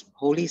his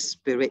Holy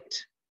Spirit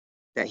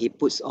that he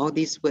puts all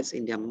these words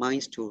in their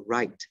minds to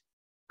write.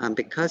 And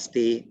because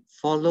they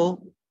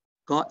follow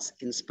God's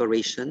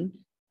inspiration,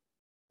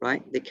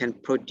 right, they can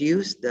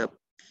produce the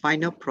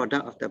final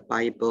product of the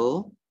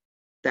Bible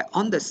that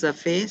on the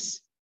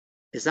surface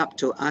is up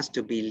to us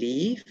to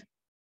believe.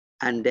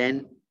 And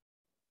then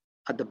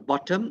at the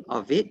bottom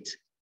of it,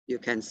 you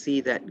can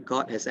see that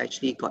God has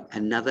actually got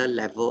another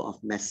level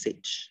of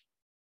message,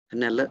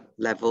 another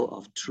level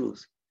of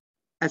truth.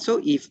 And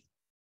so if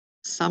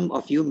some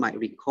of you might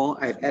recall,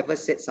 I've ever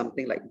said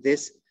something like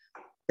this,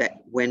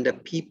 that when the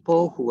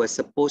people who were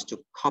supposed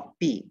to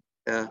copy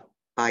the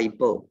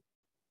Bible,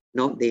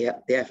 no, they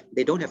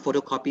don't have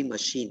photocopy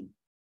machine.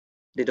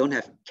 They don't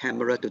have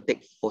camera to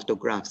take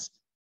photographs,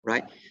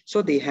 right?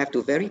 So they have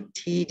to very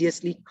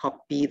tediously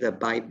copy the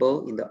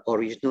Bible in the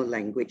original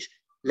language,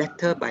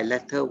 letter by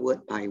letter,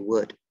 word by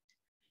word.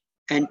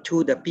 And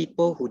to the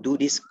people who do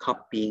this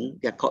copying,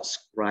 they're called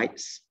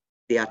scribes.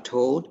 They are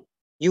told,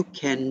 you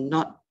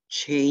cannot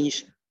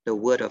change the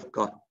word of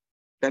God.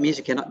 That means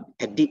you cannot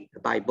edit the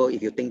Bible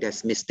if you think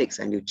there's mistakes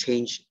and you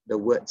change the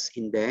words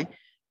in there.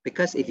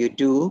 Because if you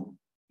do,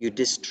 you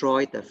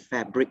destroy the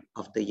fabric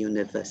of the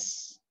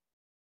universe.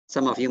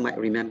 Some of you might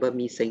remember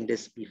me saying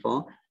this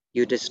before.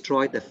 You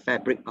destroy the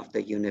fabric of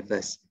the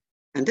universe.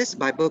 And this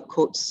Bible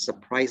quote,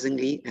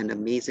 surprisingly and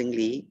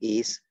amazingly,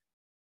 is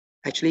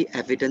actually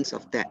evidence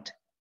of that.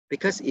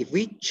 Because if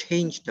we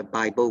change the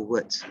Bible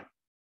words,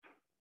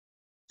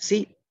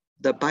 see,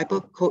 the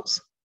Bible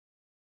quotes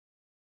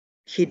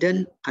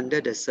hidden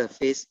under the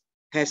surface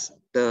has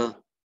the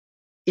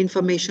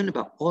information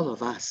about all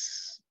of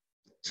us.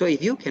 So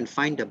if you can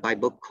find the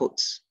Bible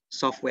quotes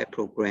software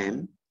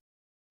program,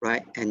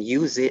 right, and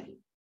use it,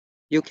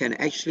 you can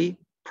actually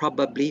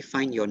probably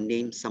find your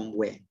name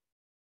somewhere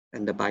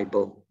in the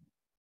Bible.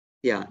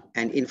 Yeah,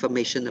 and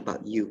information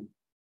about you.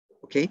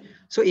 Okay,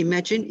 so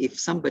imagine if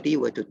somebody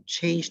were to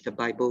change the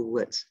Bible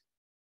words,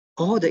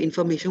 all the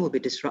information would be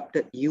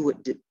disrupted, you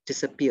would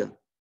disappear.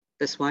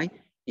 That's why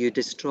you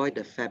destroy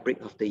the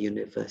fabric of the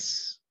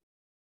universe.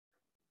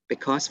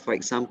 Because, for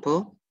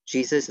example,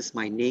 Jesus is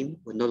my name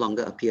will no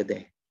longer appear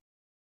there.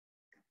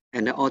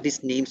 And all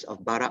these names of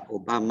Barack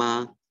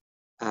Obama,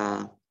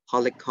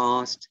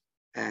 Holocaust,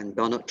 and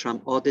Donald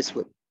Trump, all this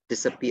would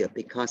disappear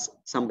because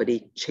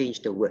somebody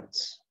changed the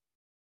words.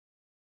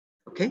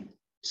 Okay,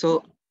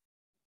 so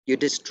you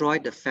destroy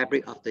the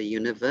fabric of the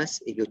universe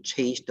if you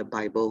change the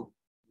Bible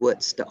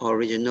words, the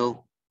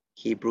original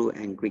Hebrew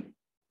and Greek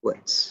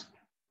words,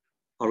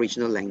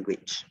 original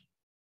language.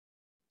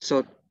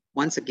 So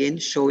once again,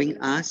 showing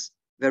us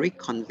very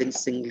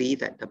convincingly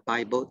that the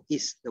Bible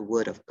is the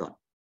Word of God.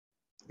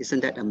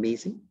 Isn't that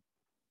amazing?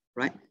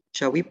 Right?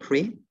 Shall we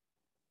pray?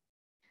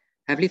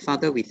 Heavenly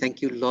Father, we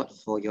thank you, Lord,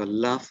 for your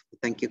love. We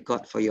thank you,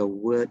 God, for your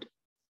word.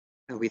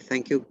 And we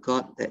thank you,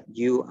 God, that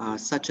you are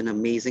such an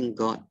amazing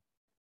God.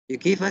 You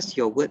gave us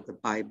your word, the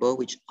Bible,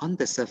 which on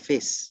the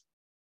surface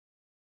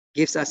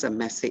gives us a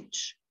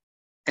message.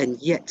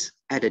 And yet,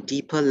 at a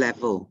deeper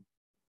level,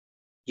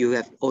 you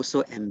have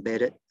also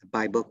embedded the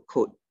Bible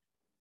code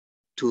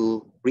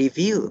to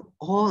reveal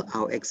all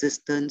our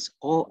existence,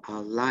 all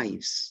our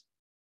lives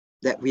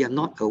that we are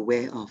not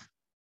aware of.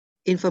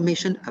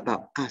 Information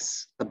about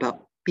us,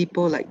 about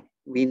people like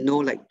we know,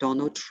 like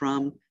Donald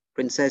Trump,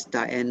 Princess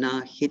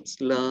Diana,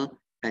 Hitler,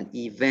 and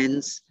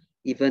events,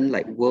 even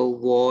like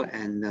World War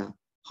and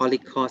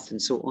Holocaust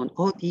and so on.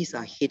 All these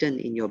are hidden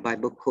in your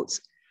Bible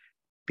codes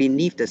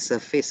beneath the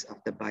surface of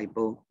the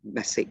Bible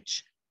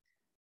message.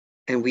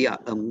 And we are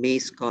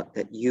amazed, God,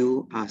 that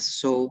you are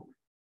so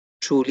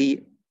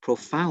truly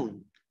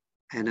profound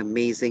and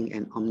amazing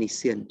and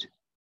omniscient.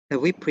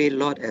 And we pray,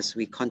 Lord, as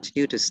we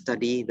continue to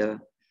study the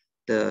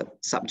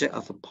subject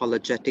of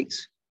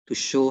apologetics, to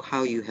show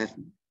how you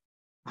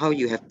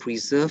have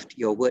preserved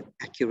your word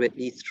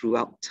accurately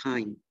throughout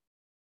time,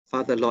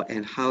 Father, Lord,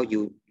 and how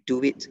you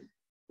do it.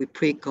 We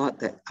pray, God,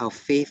 that our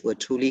faith will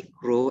truly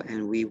grow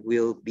and we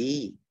will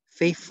be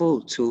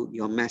faithful to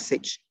your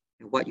message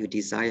and what you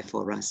desire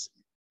for us.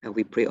 And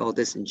we pray all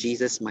this in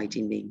Jesus'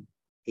 mighty name.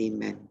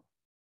 Amen.